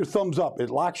you put your thumbs up, it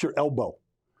locks your elbow.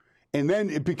 And then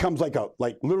it becomes like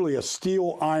literally a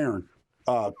steel iron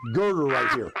girder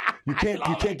right here. You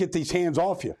can't get these hands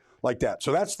off you like that.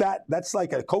 So that's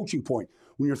like a coaching point.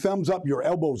 When your thumb's up, your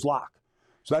elbows lock.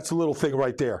 So that's a little thing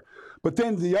right there. But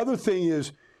then the other thing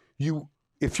is,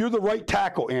 if you're the right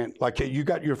tackle, and like you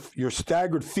got your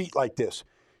staggered feet like this,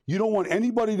 you don't want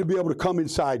anybody to be able to come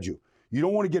inside you. You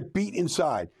don't want to get beat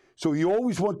inside. So you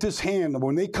always want this hand,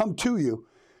 when they come to you,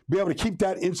 be able to keep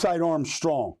that inside arm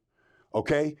strong.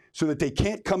 Okay, so that they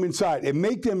can't come inside and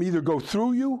make them either go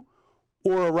through you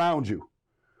or around you.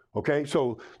 Okay,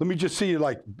 so let me just see you,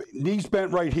 like, knees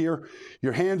bent right here,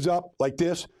 your hands up like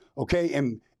this. Okay,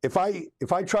 and if I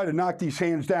try to knock these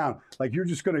hands down, like, you're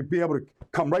just going to be able to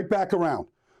come right back around.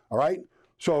 All right,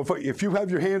 so if you have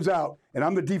your hands out and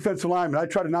I'm the defensive lineman, I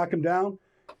try to knock them down.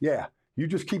 Yeah, you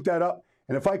just keep that up,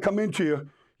 and if I come into you,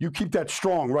 you keep that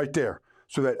strong right there,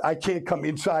 so that I can't come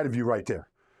inside of you right there.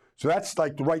 So that's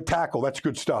like the right tackle. That's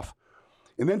good stuff.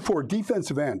 And then for a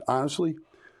defensive end, honestly,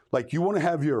 like you want to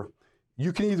have you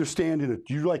can either stand in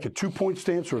you like a 2-point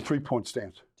stance or a 3-point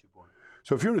stance? 2-point.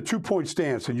 So if you're in a 2-point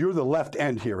stance and you're the left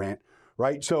end here, Ant,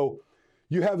 right? So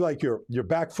you have like your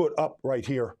back foot up right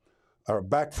here, or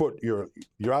back foot, your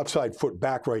outside foot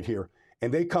back right here,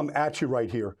 and they come at you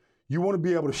right here. You want to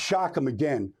be able to shock them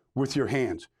again with your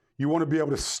hands. You want to be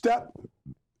able to step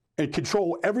and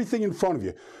control everything in front of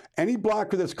you. Any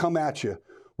blocker that's come at you,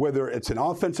 whether it's an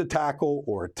offensive tackle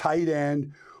or a tight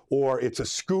end or it's a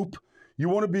scoop, you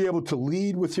want to be able to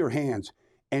lead with your hands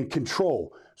and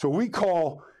control. So we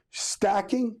call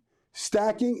stacking,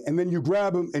 and then you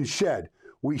grab them and shed.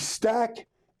 We stack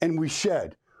and we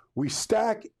shed. We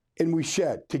stack and we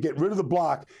shed to get rid of the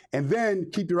block, and then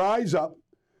keep your eyes up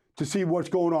to see what's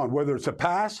going on, whether it's a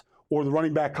pass or the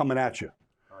running back coming at you.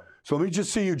 Right. So let me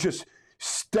just see you just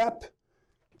step,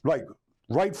 like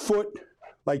right foot,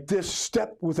 like this,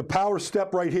 step with a power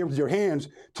step right here with your hands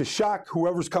to shock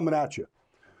whoever's coming at you.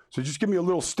 So just give me a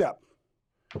little step.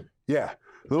 Yeah,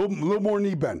 a little more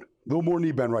knee bend. A little more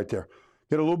knee bend right there.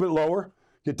 Get a little bit lower.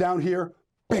 Get down here.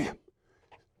 Bam.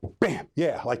 Bam.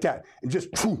 Yeah, like that. And just,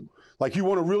 like you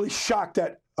want to really shock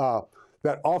that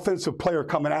offensive player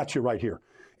coming at you right here.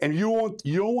 And you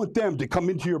don't want them to come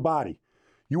into your body.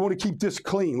 You want to keep this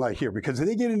clean right here, because if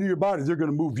they get into your body, they're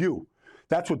going to move you.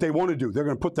 That's what they want to do. They're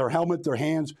going to put their helmet, their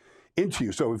hands into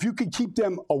you. So if you can keep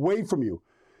them away from you,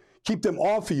 keep them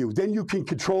off of you, then you can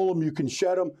control them, you can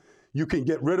shed them, you can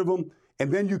get rid of them,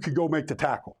 and then you can go make the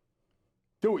tackle.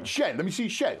 Do it. Shed. Let me see you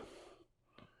shed.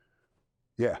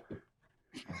 Yeah.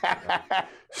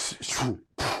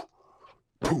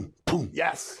 Boom, boom.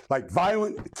 Yes. Like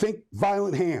think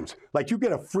violent hands. Like you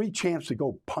get a free chance to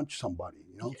go punch somebody,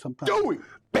 you know, sometimes. Do it.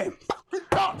 Bam.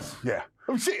 Yeah.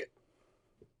 Let me see it.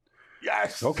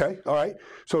 Yes. Okay. All right.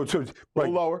 So a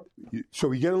little lower. So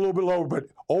we get a little bit lower, but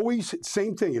always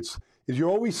same thing. Is you're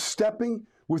always stepping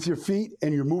with your feet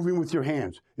and you're moving with your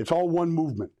hands. It's all one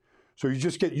movement. So you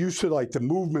just get used to like the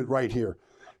movement right here,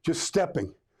 just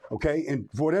stepping. Okay. And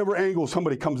whatever angle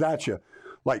somebody comes at you,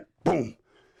 like boom,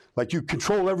 like you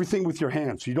control everything with your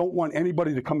hands. You don't want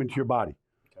anybody to come into your body.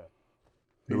 Okay.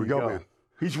 Here we go, man.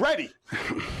 He's ready.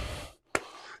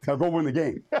 Now go win the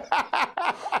game.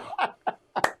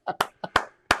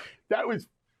 That was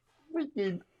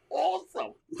freaking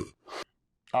awesome.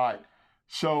 All right.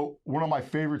 So one of my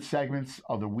favorite segments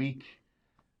of the week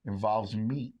involves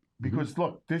meat. Because,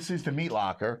 look, this is the meat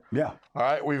locker. Yeah. All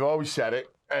right. We've always said it.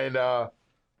 And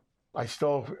I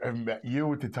still have met you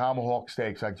with the tomahawk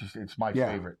steaks. It's my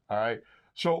favorite. All right.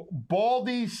 So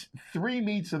Baldy's 3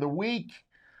 meats of the week.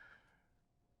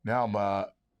 Now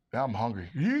I'm hungry.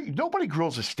 Nobody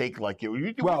grills a steak like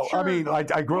you. Well, I mean,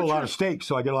 I grill a lot of steaks,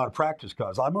 so I get a lot of practice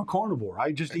because I'm a carnivore.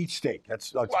 I just eat steak.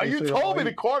 That's well, you told me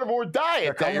the carnivore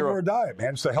diet. The carnivore diet,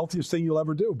 man. It's the healthiest thing you'll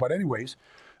ever do. But anyways.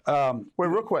 Wait,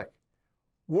 real quick.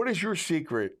 What is your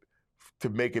secret to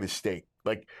making a steak?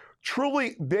 Like,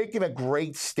 truly making a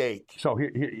great steak. So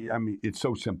here, I mean, it's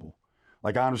so simple.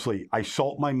 Like, honestly, I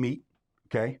salt my meat,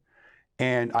 okay?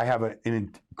 And I have an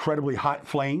incredibly hot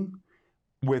flame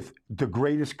with the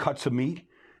greatest cuts of meat,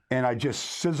 and I just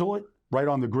sizzle it right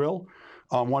on the grill.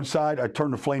 On one side, I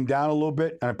turn the flame down a little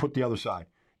bit, and I put the other side.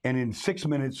 And in 6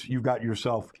 minutes, you've got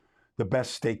yourself the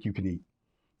best steak you can eat.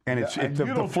 And it's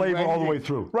the flavor all the way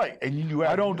through. Right. And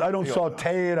I don't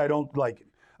saute it. I don't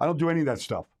do any of that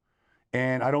stuff.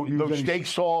 And I don't use no steak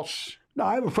sauce. No,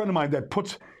 I have a friend of mine that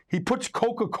puts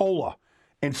Coca-Cola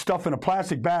and stuff in a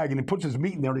plastic bag, and he puts his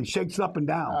meat in there, and he shakes it up and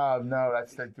down. Oh, no,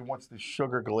 what's the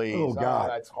sugar glaze? Oh, God.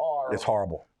 That's horrible. It's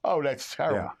horrible. Oh, that's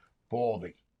terrible. Yeah.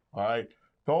 Baldy. All right?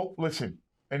 Don't listen.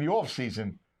 In the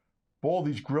off-season,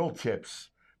 Baldy's grill tips.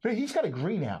 He's got a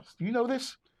greenhouse. Do you know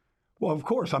this? Well, of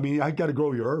course. I mean, I got to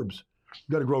grow your herbs.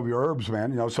 You got to grow your herbs, man.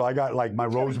 You know, so I got like my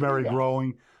rosemary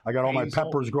growing. I got all my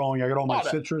peppers growing. I got all my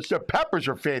citrus. The peppers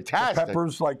are fantastic. The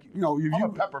peppers, like, you know, I'm a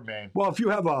pepper man. Well, if you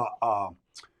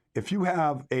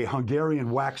have a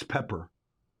Hungarian wax pepper,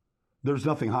 there's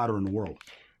nothing hotter in the world.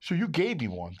 So you gave me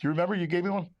one. Do you remember you gave me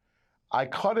one? I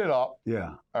cut it up.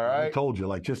 Yeah. All right. I told you,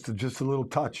 like just a little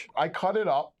touch. I cut it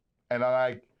up, and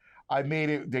I made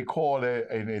it. They call it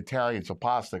in Italian, it's a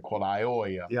pasta called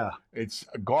aioia. Yeah. It's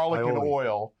garlic and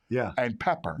oil. Yeah. And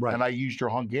pepper. Right. And I used your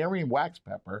Hungarian wax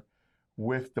pepper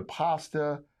with the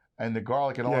pasta and the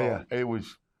garlic and oil. Yeah. It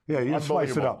was. Yeah, you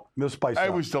spice it up. You spice it up.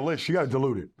 It was delicious. You got to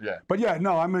dilute it. Yeah. But yeah,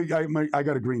 no, I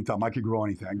got a green thumb. I could grow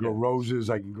anything. I can grow roses.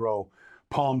 I can grow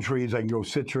palm trees. I can grow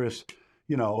citrus.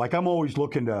 You know, like I'm always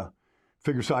looking to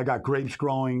figure. So I got grapes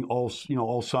growing all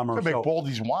summer. We make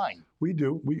Baldy's wine. We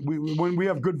do. We when we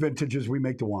have good vintages, we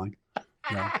make the wine.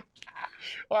 Yeah.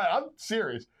 All right, I'm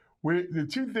serious. The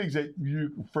 2 things that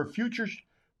for future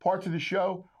parts of the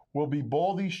show, will be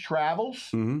Baldy's Travels,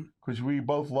 because we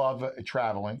both love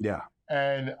traveling. Yeah.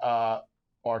 And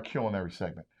our culinary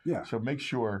segment. Yeah. So make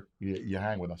sure you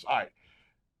hang with us. All right.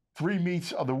 3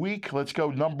 meets of the week. Let's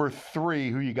go number 3.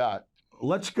 Who you got?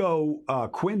 Let's go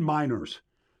Quinn Miners,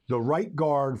 the right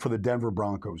guard for the Denver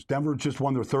Broncos. Denver just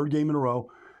won their 3rd game in a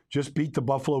row, just beat the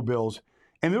Buffalo Bills.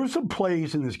 And there were some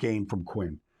plays in this game from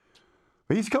Quinn.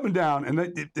 He's coming down, and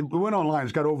it went online.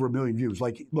 It's got over 1 million views.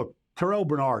 Like, look, Terrell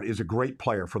Bernard is a great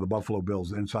player for the Buffalo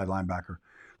Bills, the inside linebacker.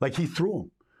 Like, he threw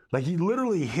him. Like, he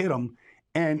literally hit him,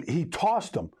 and he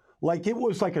tossed him. Like, it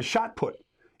was like a shot put.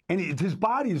 And his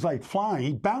body is like flying.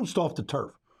 He bounced off the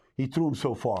turf. He threw him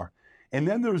so far. And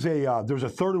then there's a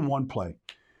 3rd and 1 play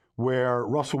where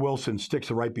Russell Wilson sticks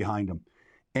it right behind him.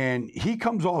 And he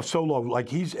comes off so low, like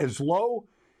he's as low,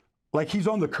 like he's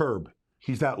on the curb.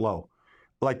 He's that low,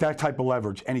 like that type of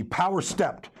leverage. And he power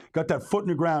stepped, got that foot in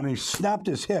the ground, and he snapped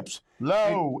his hips.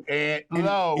 Low and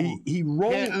low. He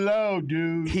rolled. Get low,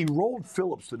 dude. He rolled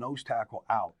Phillips, the nose tackle,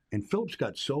 out. And Phillips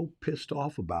got so pissed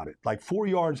off about it. Like 4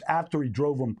 yards after he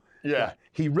drove him,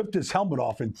 he ripped his helmet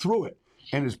off and threw it.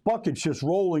 And his bucket's just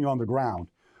rolling on the ground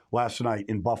last night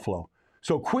in Buffalo.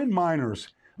 So Quinn Miners,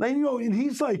 and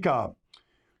he's like,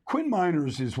 Quinn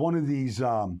Miners is one of these,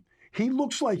 he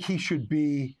looks like he should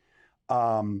be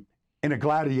in a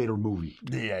gladiator movie.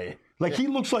 Yeah. Like he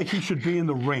looks like he should be in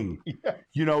the ring,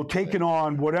 taking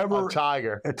on whatever. A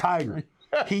tiger.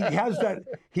 He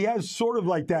has sort of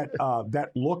like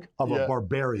that look of a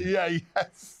barbarian. Yeah,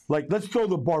 yes. Like, let's throw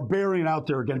the barbarian out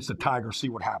there against the tiger, see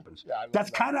what happens. Yeah, that's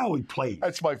kind of how he plays.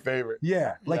 That's my favorite.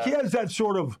 Yeah. Like, he has that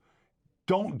sort of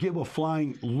don't give a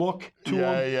flying look to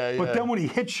him. Yeah. But then when he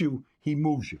hits you, he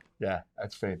moves you. Yeah,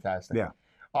 that's fantastic. Yeah.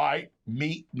 All right,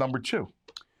 meet number 2.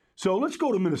 So let's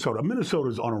go to Minnesota.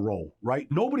 Minnesota's on a roll, right?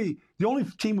 The only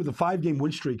team with a 5-game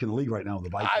win streak in the league right now is the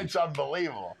Vikings. It's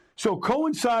unbelievable. So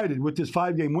coincided with this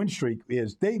 5-game win streak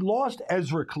is they lost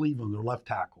Ezra Cleveland, their left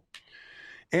tackle.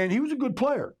 And he was a good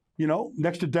player,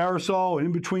 next to Darisaw and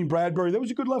in between Bradbury. That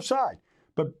was a good left side.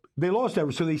 But they lost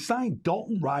Ezra, so they signed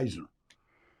Dalton Risner.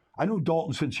 I know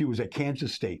Dalton since he was at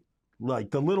Kansas State, like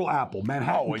the Little Apple,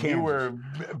 Manhattan, Kansas. You were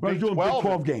Big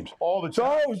 12 games. All the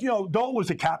time. So, Dalton was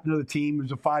the captain of the team. He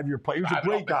was a 5-year player. He was a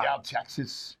great guy. Down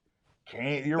Texas.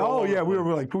 We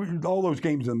were like all those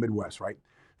games in the Midwest, right?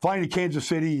 Flying to Kansas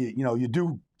City, you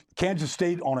do Kansas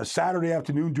State on a Saturday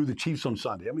afternoon, do the Chiefs on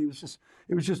Sunday. I mean,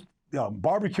 it was just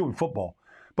barbecue and football.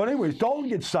 But anyways, Dalton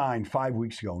gets signed 5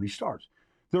 weeks ago, and he starts.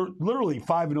 They're literally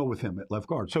 5-0 with him at left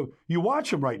guard. So you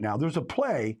watch him right now. There's a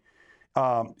play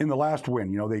in the last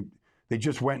win. They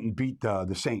just went and beat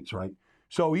the Saints, right?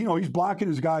 So, he's blocking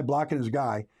his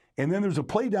guy, and then there's a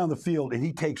play down the field, and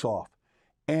he takes off.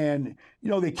 And,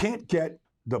 they can't get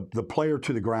the player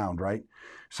to the ground, right?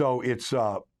 So it's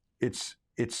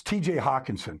T.J.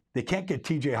 Hawkinson. They can't get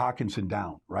T.J. Hawkinson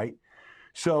down, right?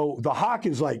 So the Hawk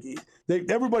is like,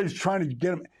 everybody's trying to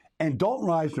get him. And Dalton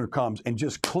Risner comes and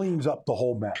just cleans up the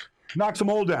whole mess. Knocks them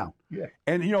all down. Yeah.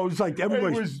 And, it's like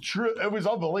everybody. It was true. It was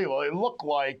unbelievable. It looked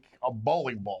like a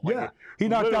bowling ball. He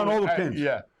knocked down all the pins.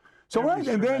 Yeah. So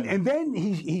and then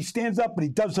he stands up and he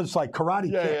does this like Karate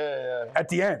Kid at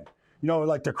the end.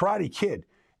 Like the Karate Kid.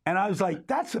 And I was like,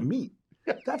 that's a meat.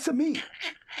 That's a meat.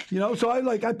 So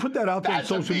I put that out there on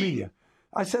social media.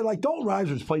 I said, like, Dalton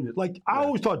Risner's playing it. Like, I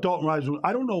always thought Dalton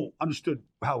Risner, understood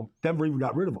how Denver even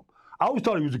got rid of him. I always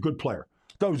thought he was a good player.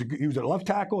 I thought he was a left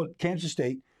tackle at Kansas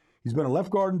State. He's been a left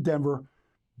guard in Denver.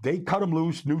 They cut him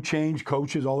loose, new change,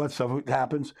 coaches, all that stuff. It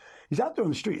happens. He's out there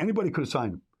on the street. Anybody could have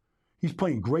signed him. He's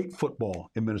playing great football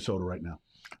in Minnesota right now.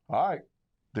 All right.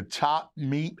 The top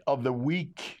meet of the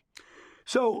week.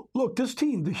 So, look, this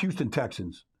team, the Houston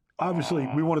Texans, obviously,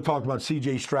 we want to talk about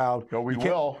C.J. Stroud. We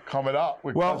will coming up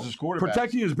with Cousins quarterbacks.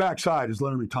 Protecting his backside is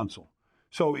Laremy Tunsil.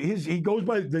 So he goes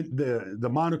by the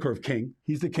moniker of King.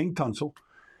 He's the King Tunsil.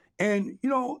 And,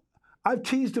 I've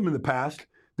teased him in the past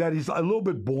that he's a little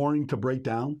bit boring to break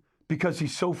down because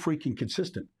he's so freaking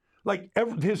consistent. Like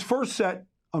his first set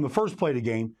on the first play of the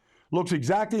game looks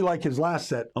exactly like his last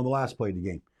set on the last play of the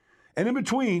game. And in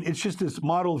between, it's just this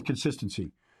model of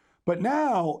consistency. But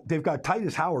now they've got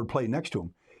Titus Howard playing next to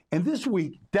him. And this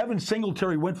week, Devin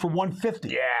Singletary went for 150.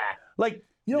 Yeah. Like,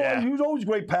 he was always a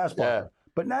great pass blocker. Yeah.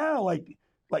 But now, like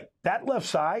that left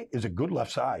side is a good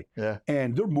left side. Yeah.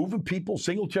 And they're moving people.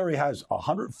 Singletary has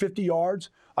 150 yards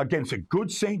against a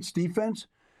good Saints defense.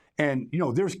 And,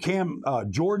 there's Cam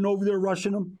Jordan over there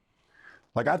rushing them.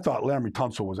 Like, I thought Laremy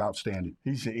Tunsil was outstanding.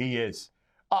 He is.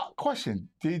 Question.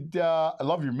 I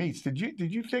love your meets. Did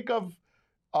you think of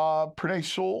Pranay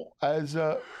Sewell as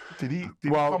did he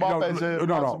come up as a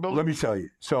possibility? No. Let me tell you.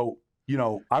 So you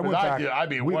know, I went back.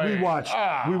 We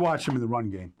watched him in the run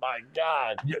game. My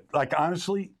God. Yeah, like,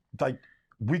 honestly, like,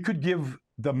 we could give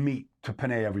the meat to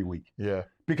Panay every week. Yeah.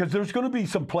 Because there's going to be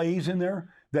some plays in there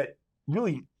that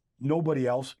really nobody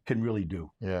else can really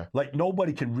do. Yeah. Like,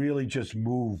 nobody can really just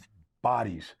move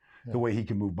bodies the way he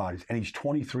can move bodies. And he's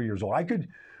 23 years old.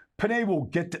 Panay will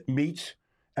get the meats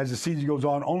as the season goes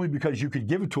on only because you could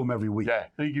give it to him every week. Yeah.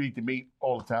 He can eat the meat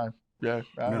all the time. Yeah.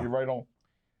 You're right on.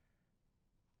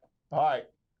 All right.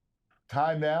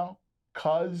 Time now.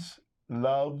 Cuz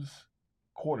loves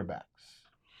quarterbacks.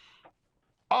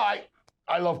 All right.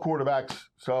 I love quarterbacks.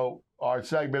 So our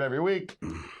segment every week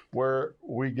where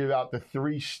we give out the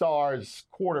 3 stars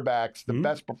quarterbacks, the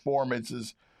best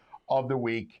performances of the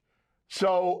week.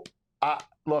 So,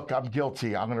 look, I'm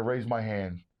guilty. I'm going to raise my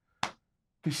hand.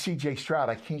 This C.J. Stroud,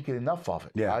 I can't get enough of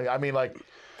it. Yeah. I mean, like,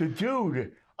 the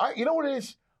dude, you know what it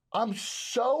is? I'm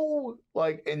so,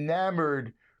 like,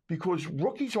 enamored because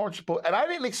rookies aren't supposed, and I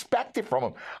didn't expect it from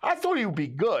him. I thought he would be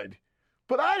good,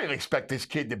 but I didn't expect this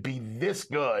kid to be this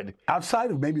good.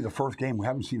 Outside of maybe the first game, we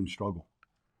haven't seen him struggle.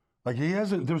 Like,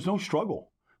 there's no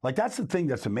struggle. Like, that's the thing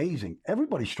that's amazing.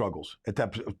 Everybody struggles at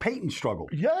that. Peyton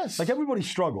struggled. Yes. Like, everybody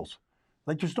struggles.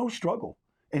 Like, there's no struggle.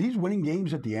 And he's winning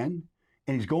games at the end,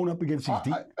 and he's going up against these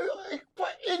deep.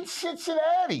 But in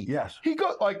Cincinnati. Yes. He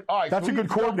goes, like, all right. That's so a good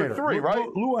coordinator. Number 3,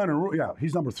 right? Yeah,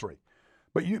 he's number 3.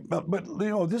 But you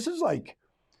know, this is like,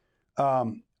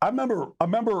 I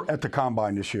remember at the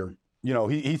combine this year, you know,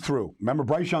 he threw. Remember,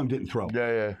 Bryce Young didn't throw.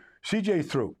 Yeah. CJ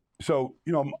threw. So,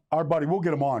 you know, our buddy, we'll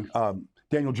get him on,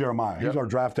 Daniel Jeremiah. He's our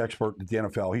draft expert at the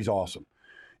NFL. He's awesome.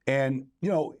 And, you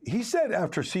know, he said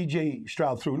after CJ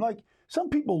Stroud threw, like, some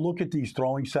people look at these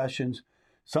throwing sessions.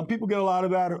 Some people get a lot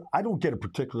of that. I don't get a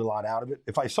particular lot out of it.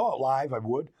 If I saw it live, I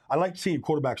would. I like seeing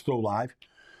quarterbacks throw live.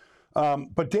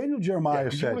 But Daniel Jeremiah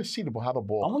said, I want to see how the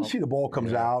ball. I want to see the ball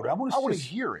comes out. I want to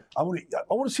hear it. I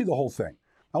want to see the whole thing.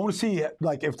 I want to see,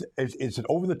 like, if it's an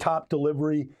over-the-top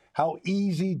delivery. How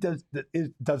easy does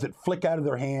it flick out of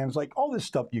their hands? Like, all this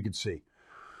stuff you could see.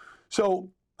 So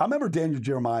I remember Daniel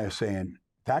Jeremiah saying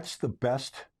that's the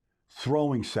best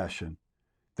throwing session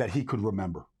that he could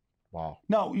remember. Wow.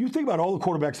 Now, you think about all the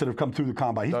quarterbacks that have come through the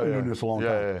combine. He's been doing this a long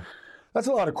time. Yeah. That's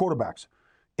a lot of quarterbacks.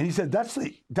 And he said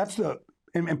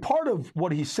and part of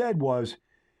what he said was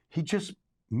he just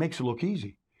makes it look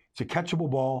easy. It's a catchable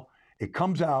ball. It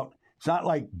comes out. It's not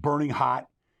like burning hot.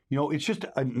 You know, it's just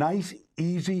a nice,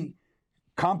 easy,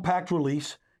 compact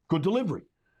release, good delivery.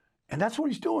 And that's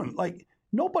what he's doing. Like,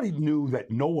 nobody knew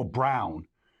that Noah Brown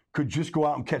could just go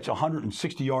out and catch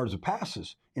 160 yards of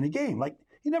passes in a game. Like,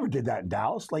 he never did that in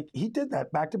Dallas. Like, he did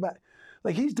that back-to-back.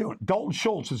 Like, he's doing. Dalton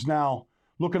Schultz is now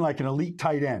looking like an elite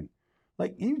tight end.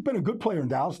 Like, he's been a good player in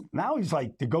Dallas. Now he's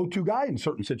like the go-to guy in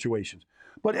certain situations.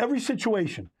 But every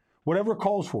situation, whatever it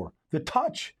calls for, the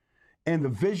touch and the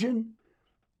vision,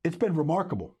 it's been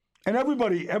remarkable. And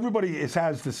everybody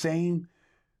has the same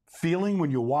feeling when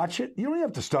you watch it. You don't even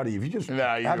have to study. If you just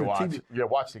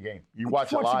watch the game. You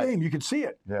watch it live. Watch the game. You can see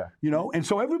it. Yeah. You know, and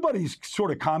so everybody's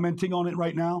sort of commenting on it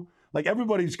right now. Like,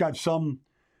 everybody's got some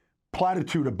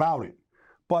platitude about it.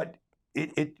 But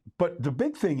but the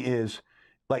big thing is,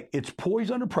 like, it's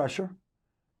poised under pressure.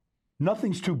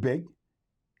 Nothing's too big.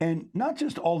 And not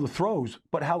just all the throws,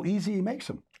 but how easy he makes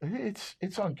them. It's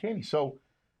uncanny. So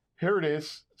here it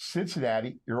is,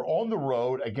 Cincinnati. You're on the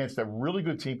road against a really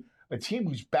good team, a team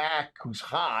who's back, who's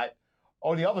hot.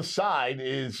 On the other side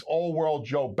is all-world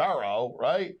Joe Burrow,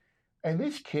 right? And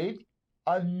this kid,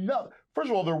 first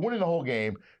of all, they're winning the whole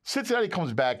game. Cincinnati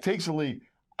comes back, takes the lead.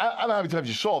 I don't know how many times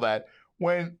you saw that.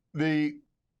 When the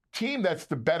team that's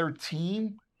the better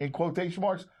team, in quotation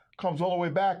marks, comes all the way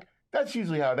back, that's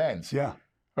usually how it ends. Yeah.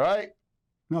 Right?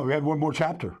 No, we had one more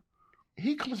chapter.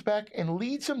 He comes back and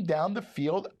leads them down the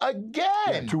field again.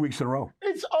 Yeah, 2 weeks in a row.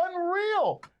 It's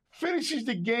unreal. Finishes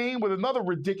the game with another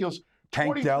ridiculous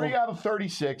 23 out of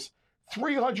 36,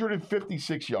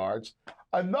 356 yards,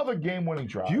 another game-winning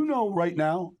drive. Do you know right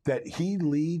now that he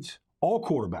leads all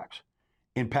quarterbacks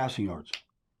in passing yards?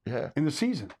 Yeah. In the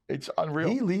season. It's unreal.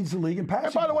 He leads the league in passing.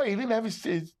 And by the way, he didn't have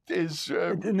his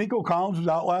Nico Collins was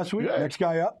out last week. Yeah. Next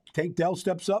guy up. Tank Dell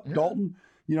steps up. Yeah. Dalton,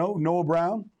 Noah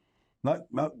Brown. Not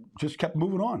just kept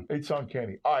moving on. It's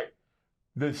uncanny. All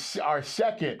right. Our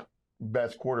second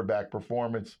best quarterback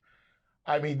performance.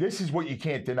 I mean, this is what you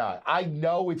can't deny. I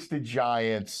know it's the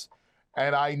Giants,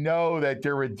 and I know that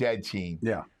they're a dead team.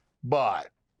 Yeah.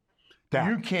 But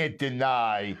you can't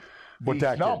deny these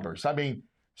numbers. I mean,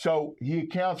 so he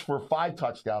accounts for 5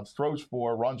 touchdowns, throws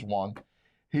 4, runs 1.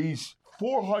 He's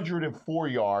 404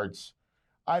 yards.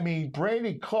 I mean,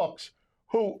 Brandon Cooks,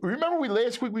 who, remember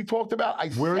last week we talked about?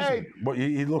 Where is he? Well,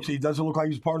 he doesn't look like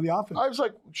he's part of the offense. I was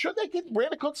like, should they get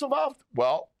Brandon Cooks involved?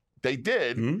 Well, they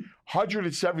did.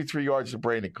 173 yards to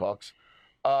Brandon Cooks.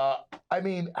 I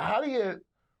mean, how do you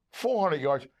 400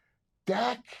 yards?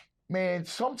 Dak, man,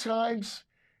 sometimes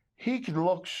he can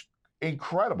look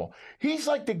incredible. He's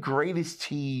like the greatest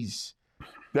tease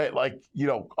that, like, you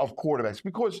know, of quarterbacks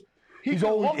because he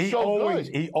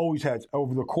always has,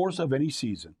 over the course of any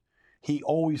season, he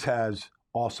always has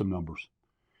awesome numbers.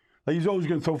 Like, he's always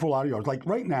going to throw for a lot of yards. Like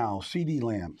right now, CeeDee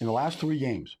Lamb, in the last 3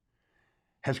 games,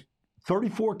 has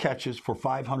 34 catches for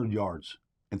 500 yards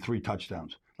and 3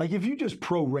 touchdowns. Like, if you just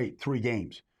prorate 3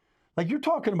 games, like, you're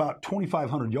talking about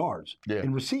 2,500 yards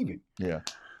in receiving. Yeah.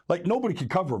 Like, nobody could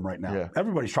cover him right now. Yeah.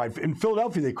 Everybody's tried. In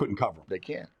Philadelphia, they couldn't cover him. They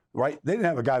can't. Right? They didn't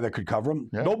have a guy that could cover him.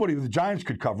 Yeah. Nobody, the Giants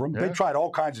could cover him. Yeah. They tried all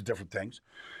kinds of different things.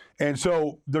 And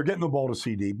so they're getting the ball to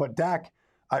CD. But Dak,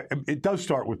 it does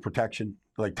start with protection.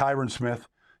 Like Tyron Smith,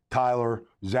 Tyler,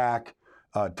 Zach,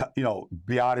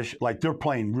 Biotish, like, they're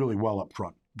playing really well up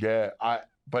front. Yeah,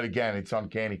 but again, it's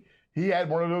uncanny. He had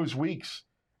one of those weeks,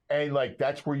 and, like,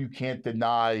 that's where you can't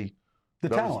deny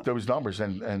those numbers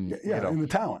and and the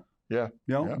talent. Yeah,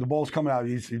 the ball's coming out.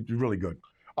 He's really good.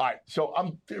 All right, so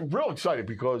I'm real excited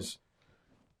because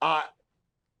our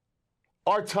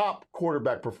top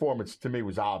quarterback performance to me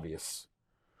was obvious.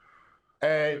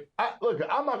 And look,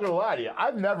 I'm not going to lie to you.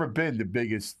 I've never been the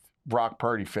biggest Brock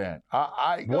Purdy fan.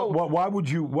 Why would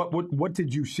you? What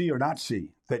did you see or not see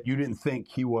that you didn't think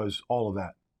he was all of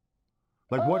that?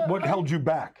 Like, what held you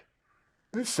back?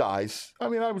 His size. I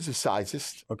mean, I was a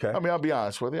sizist. Okay. I mean, I'll be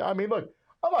honest with you. I mean, look,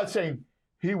 I'm not saying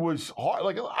he was hard.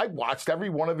 Like, I watched every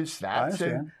one of his snaps,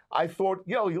 and I thought,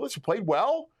 listen, played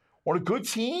well on a good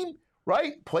team,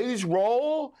 right? Played his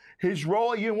role. You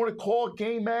didn't want to call it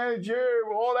game manager,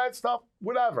 all that stuff,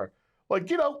 whatever.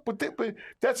 Like, but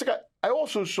that's a guy. I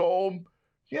also saw him,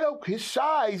 his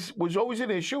size was always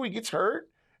an issue. He gets hurt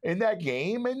in that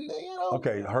game, and,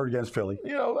 Okay, hurt against Philly.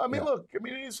 Look,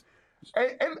 he's,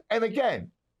 and again,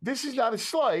 this is not a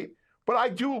slight, but I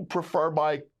do prefer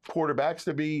my quarterbacks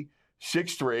to be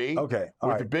 6'3",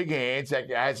 with the big hands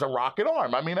that has a rocket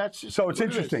arm. I mean, that's just so it's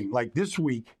interesting. Like, this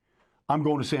week, I'm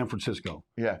going to San Francisco.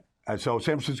 Yeah. And so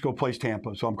San Francisco plays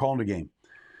Tampa, so I'm calling the game.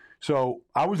 So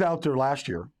I was out there last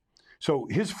year. So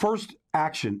his first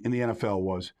action in the NFL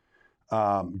was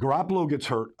Garoppolo gets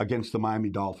hurt against the Miami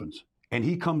Dolphins, and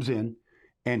he comes in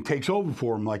and takes over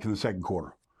for him, like, in the second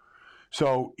quarter.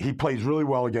 So he plays really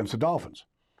well against the Dolphins.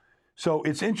 So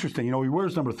it's interesting. He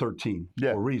wears number 13 for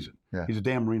a reason. Yeah. He's a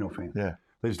Dan Marino fan. Yeah.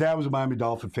 His dad was a Miami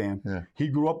Dolphin fan. Yeah. He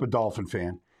grew up a Dolphin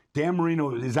fan. Dan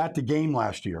Marino is at the game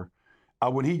last year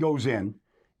when he goes in,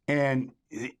 and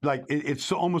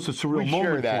it's almost a surreal moment.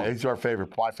 Share that. For him. He's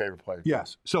my favorite player.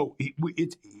 Yes. So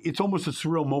it's almost a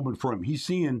surreal moment for him. He's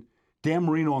seeing Dan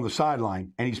Marino on the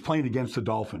sideline, and he's playing against the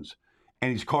Dolphins,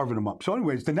 and he's carving them up. So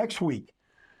anyways, the next week,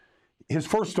 his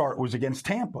first start was against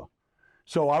Tampa.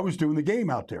 So I was doing the game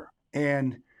out there,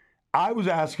 and I was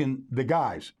asking the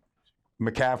guys,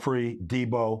 McCaffrey,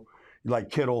 Debo, like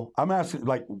Kittle, I'm asking,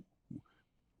 like,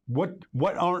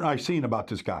 what aren't I seeing about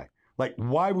this guy? Like,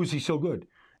 why was he so good?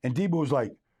 And Debo was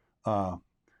like,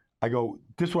 I go,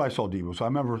 this is what I saw, Debo. So I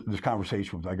remember this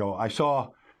conversation with him. I go, I saw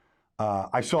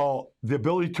the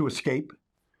ability to escape,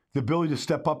 the ability to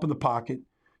step up in the pocket,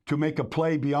 to make a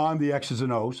play beyond the X's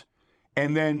and O's,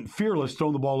 and then fearless,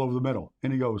 throwing the ball over the middle.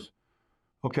 And he goes,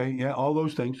 okay, yeah, all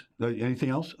those things. Anything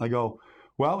else? I go,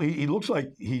 well, he looks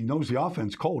like he knows the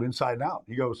offense cold inside and out.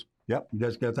 He goes, yep, he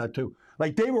does get that too.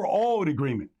 Like, they were all in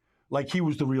agreement, like he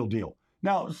was the real deal.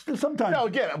 Now, sometimes... Now,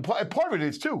 again, part of it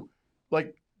is, too,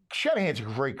 like, Shanahan's a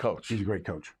great coach. He's a great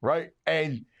coach. Right?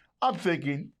 And I'm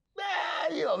thinking,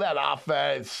 that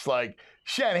offense, like,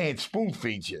 Shanahan spoon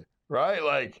feeds you, right?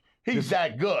 Like, he's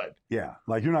that good. Yeah,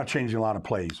 like, you're not changing a lot of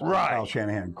plays. Right. How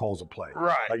Shanahan calls a play.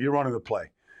 Right. Like, you're running the play.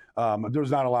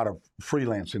 There's not a lot of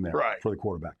freelance in there for the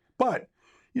quarterback. But,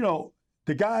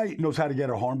 the guy knows how to get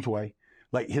out of harm's way.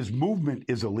 Like, his movement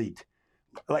is elite.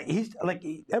 Like, he's like,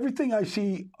 everything I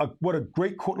see, what a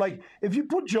great, like, if you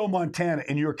put Joe Montana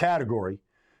in your category,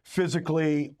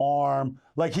 physically, arm,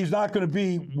 like, he's not going to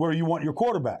be where you want your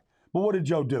quarterback. But what did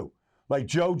Joe do? Like,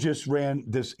 Joe just ran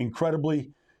this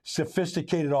incredibly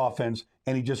sophisticated offense,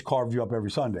 and he just carved you up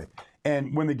every Sunday.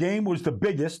 And when the game was the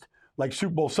biggest, like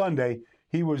Super Bowl Sunday,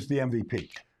 he was the MVP.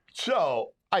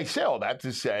 So I say all that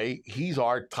to say he's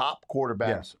our top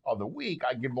quarterback of the week.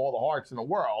 I give him all the hearts in the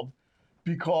world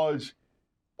because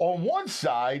on one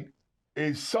side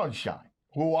is Sunshine,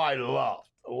 who I loved.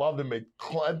 I loved him at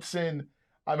Clemson.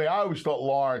 I mean, I always thought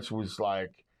Lawrence was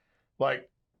like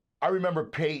I remember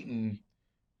Peyton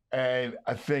And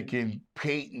I think in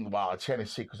Peyton,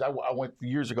 Tennessee, because I went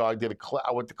years ago,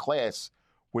 I went to class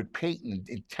with Peyton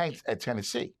at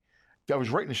Tennessee. I was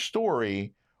writing a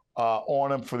story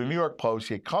on him for the New York Post.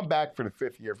 He had come back for the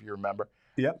 5th year, if you remember.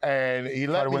 Yep. And he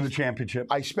let me win the championship.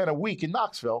 I spent a week in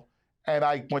Knoxville, and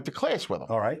I went to class with him.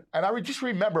 All right. And I just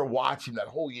remember watching that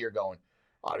whole year going,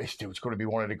 oh, this dude's going to be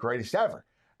one of the greatest ever.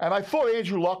 And I thought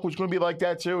Andrew Luck was going to be like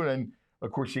that too. And then,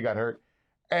 of course, he got hurt.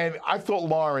 And I thought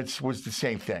Lawrence was the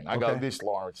same thing. I go, this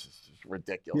Lawrence is just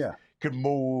ridiculous. Yeah. Could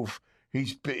move.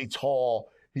 He's big, tall.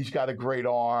 He's got a great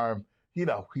arm. You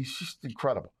know, he's just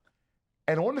incredible.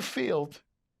 And on the field,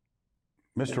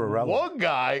 Mr. Irrelevant. One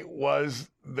guy was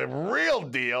the real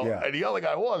deal, and the other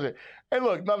guy wasn't. And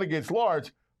look, nothing against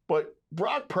Lawrence, but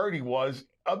Brock Purdy was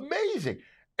amazing.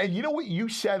 And you know what? You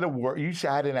said a word. You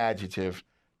had an adjective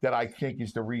that I think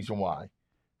is the reason why.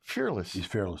 Fearless. He's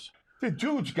fearless. The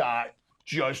dude's got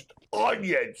just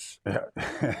onions.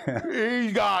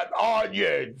 He's got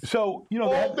onions. So,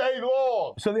 all day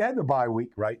long. So they had the bye week,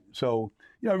 right? So,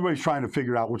 everybody's trying to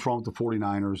figure out what's wrong with the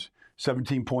 49ers.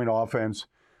 17-point offense.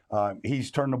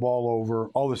 He's turned the ball over,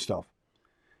 all this stuff.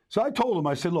 So I told him,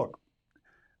 I said, look,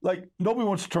 like, nobody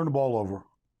wants to turn the ball over,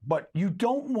 but you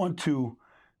don't want to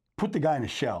put the guy in a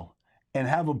shell and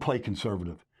have him play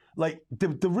conservative. Like,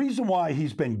 the reason why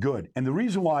he's been good and the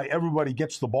reason why everybody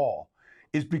gets the ball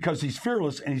is because he's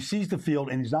fearless and he sees the field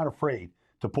and he's not afraid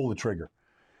to pull the trigger.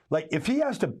 Like, if he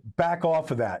has to back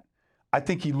off of that, I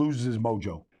think he loses his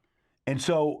mojo. And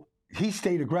so he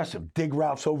stayed aggressive, dig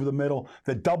routes over the middle,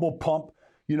 the double pump,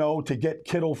 to get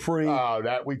Kittle free.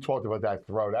 Oh, we talked about that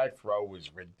throw. That throw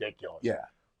was ridiculous. Yeah.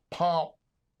 Pump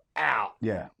out.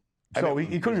 Yeah. So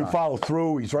he couldn't even follow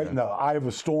through. He's right in the eye of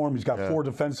a storm. He's got 4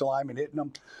 defensive linemen hitting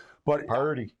him. But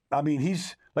Purdy. I mean,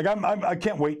 he's like, I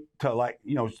can't wait to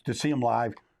to see him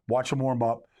live, watch him warm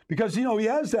up, because he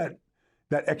has that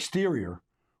exterior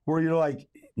where you're like,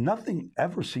 nothing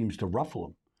ever seems to ruffle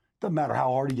him. Doesn't matter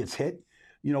how hard he gets hit,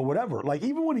 whatever. Like,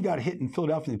 even when he got hit in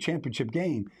Philadelphia in the championship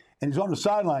game and he's on the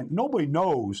sideline, nobody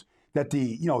knows that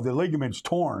the ligament's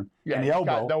torn in the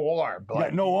elbow. He's got no arm. He's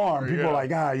got no arm. People are like,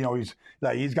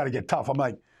 he's got to get tough. I'm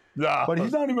like, no. But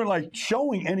he's not even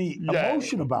showing any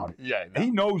emotion about it. Yeah, no.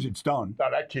 He knows it's done. No,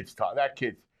 that kid's tough.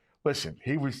 Listen,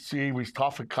 he was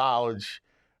tough in college,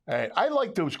 and I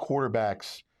like those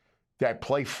quarterbacks that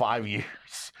play 5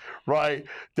 years, right?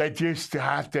 That just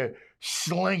have to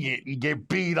sling it and get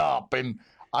beat up, and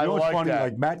I like funny? that.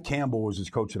 Like, Matt Campbell was his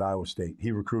coach at Iowa State.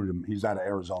 He recruited him. He's out of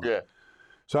Arizona. Yeah.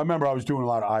 So I remember I was doing a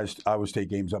lot of Iowa State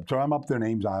games up. So I'm up there in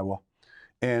Ames, Iowa,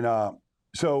 and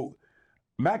so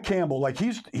Matt Campbell,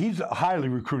 he's a highly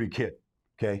recruited kid.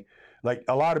 Okay, like,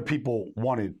 a lot of people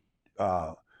wanted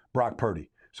Brock Purdy.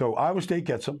 So Iowa State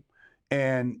gets him,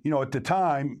 and at the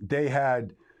time they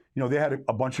had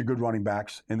a bunch of good running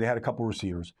backs and they had a couple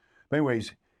receivers. But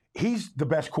anyways, he's the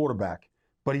best quarterback,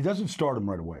 but he doesn't start him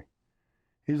right away.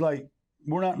 He's like,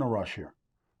 we're not in a rush here.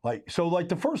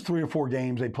 The first 3 or 4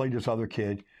 games they played this other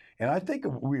kid, and I think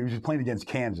we were just playing against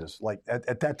Kansas. Like,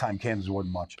 at that time, Kansas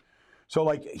wasn't much. So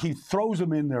he throws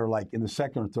him in there in the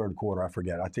second or third quarter. I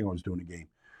forget. I think I was doing a game,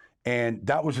 and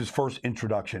that was his first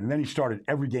introduction. And then he started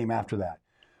every game after that.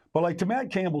 But to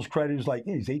Matt Campbell's credit, is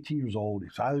he's 18 years old.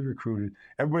 He's highly recruited.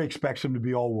 Everybody expects him to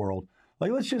be all world.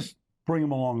 Let's just bring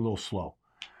him along a little slow.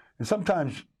 And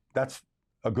sometimes that's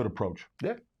a good approach.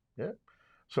 Yeah.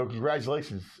 So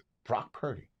congratulations, Brock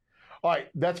Purdy. All right,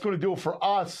 that's going to do it for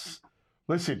us.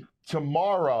 Listen,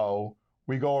 tomorrow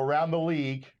we go around the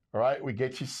league. All right, we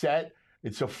get you set.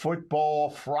 It's a football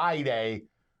Friday.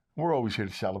 We're always here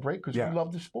to celebrate because we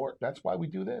love the sport. That's why we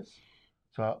do this.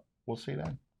 So we'll see you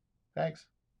then. Thanks.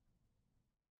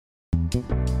 We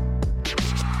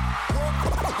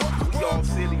all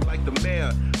silly like the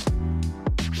mayor.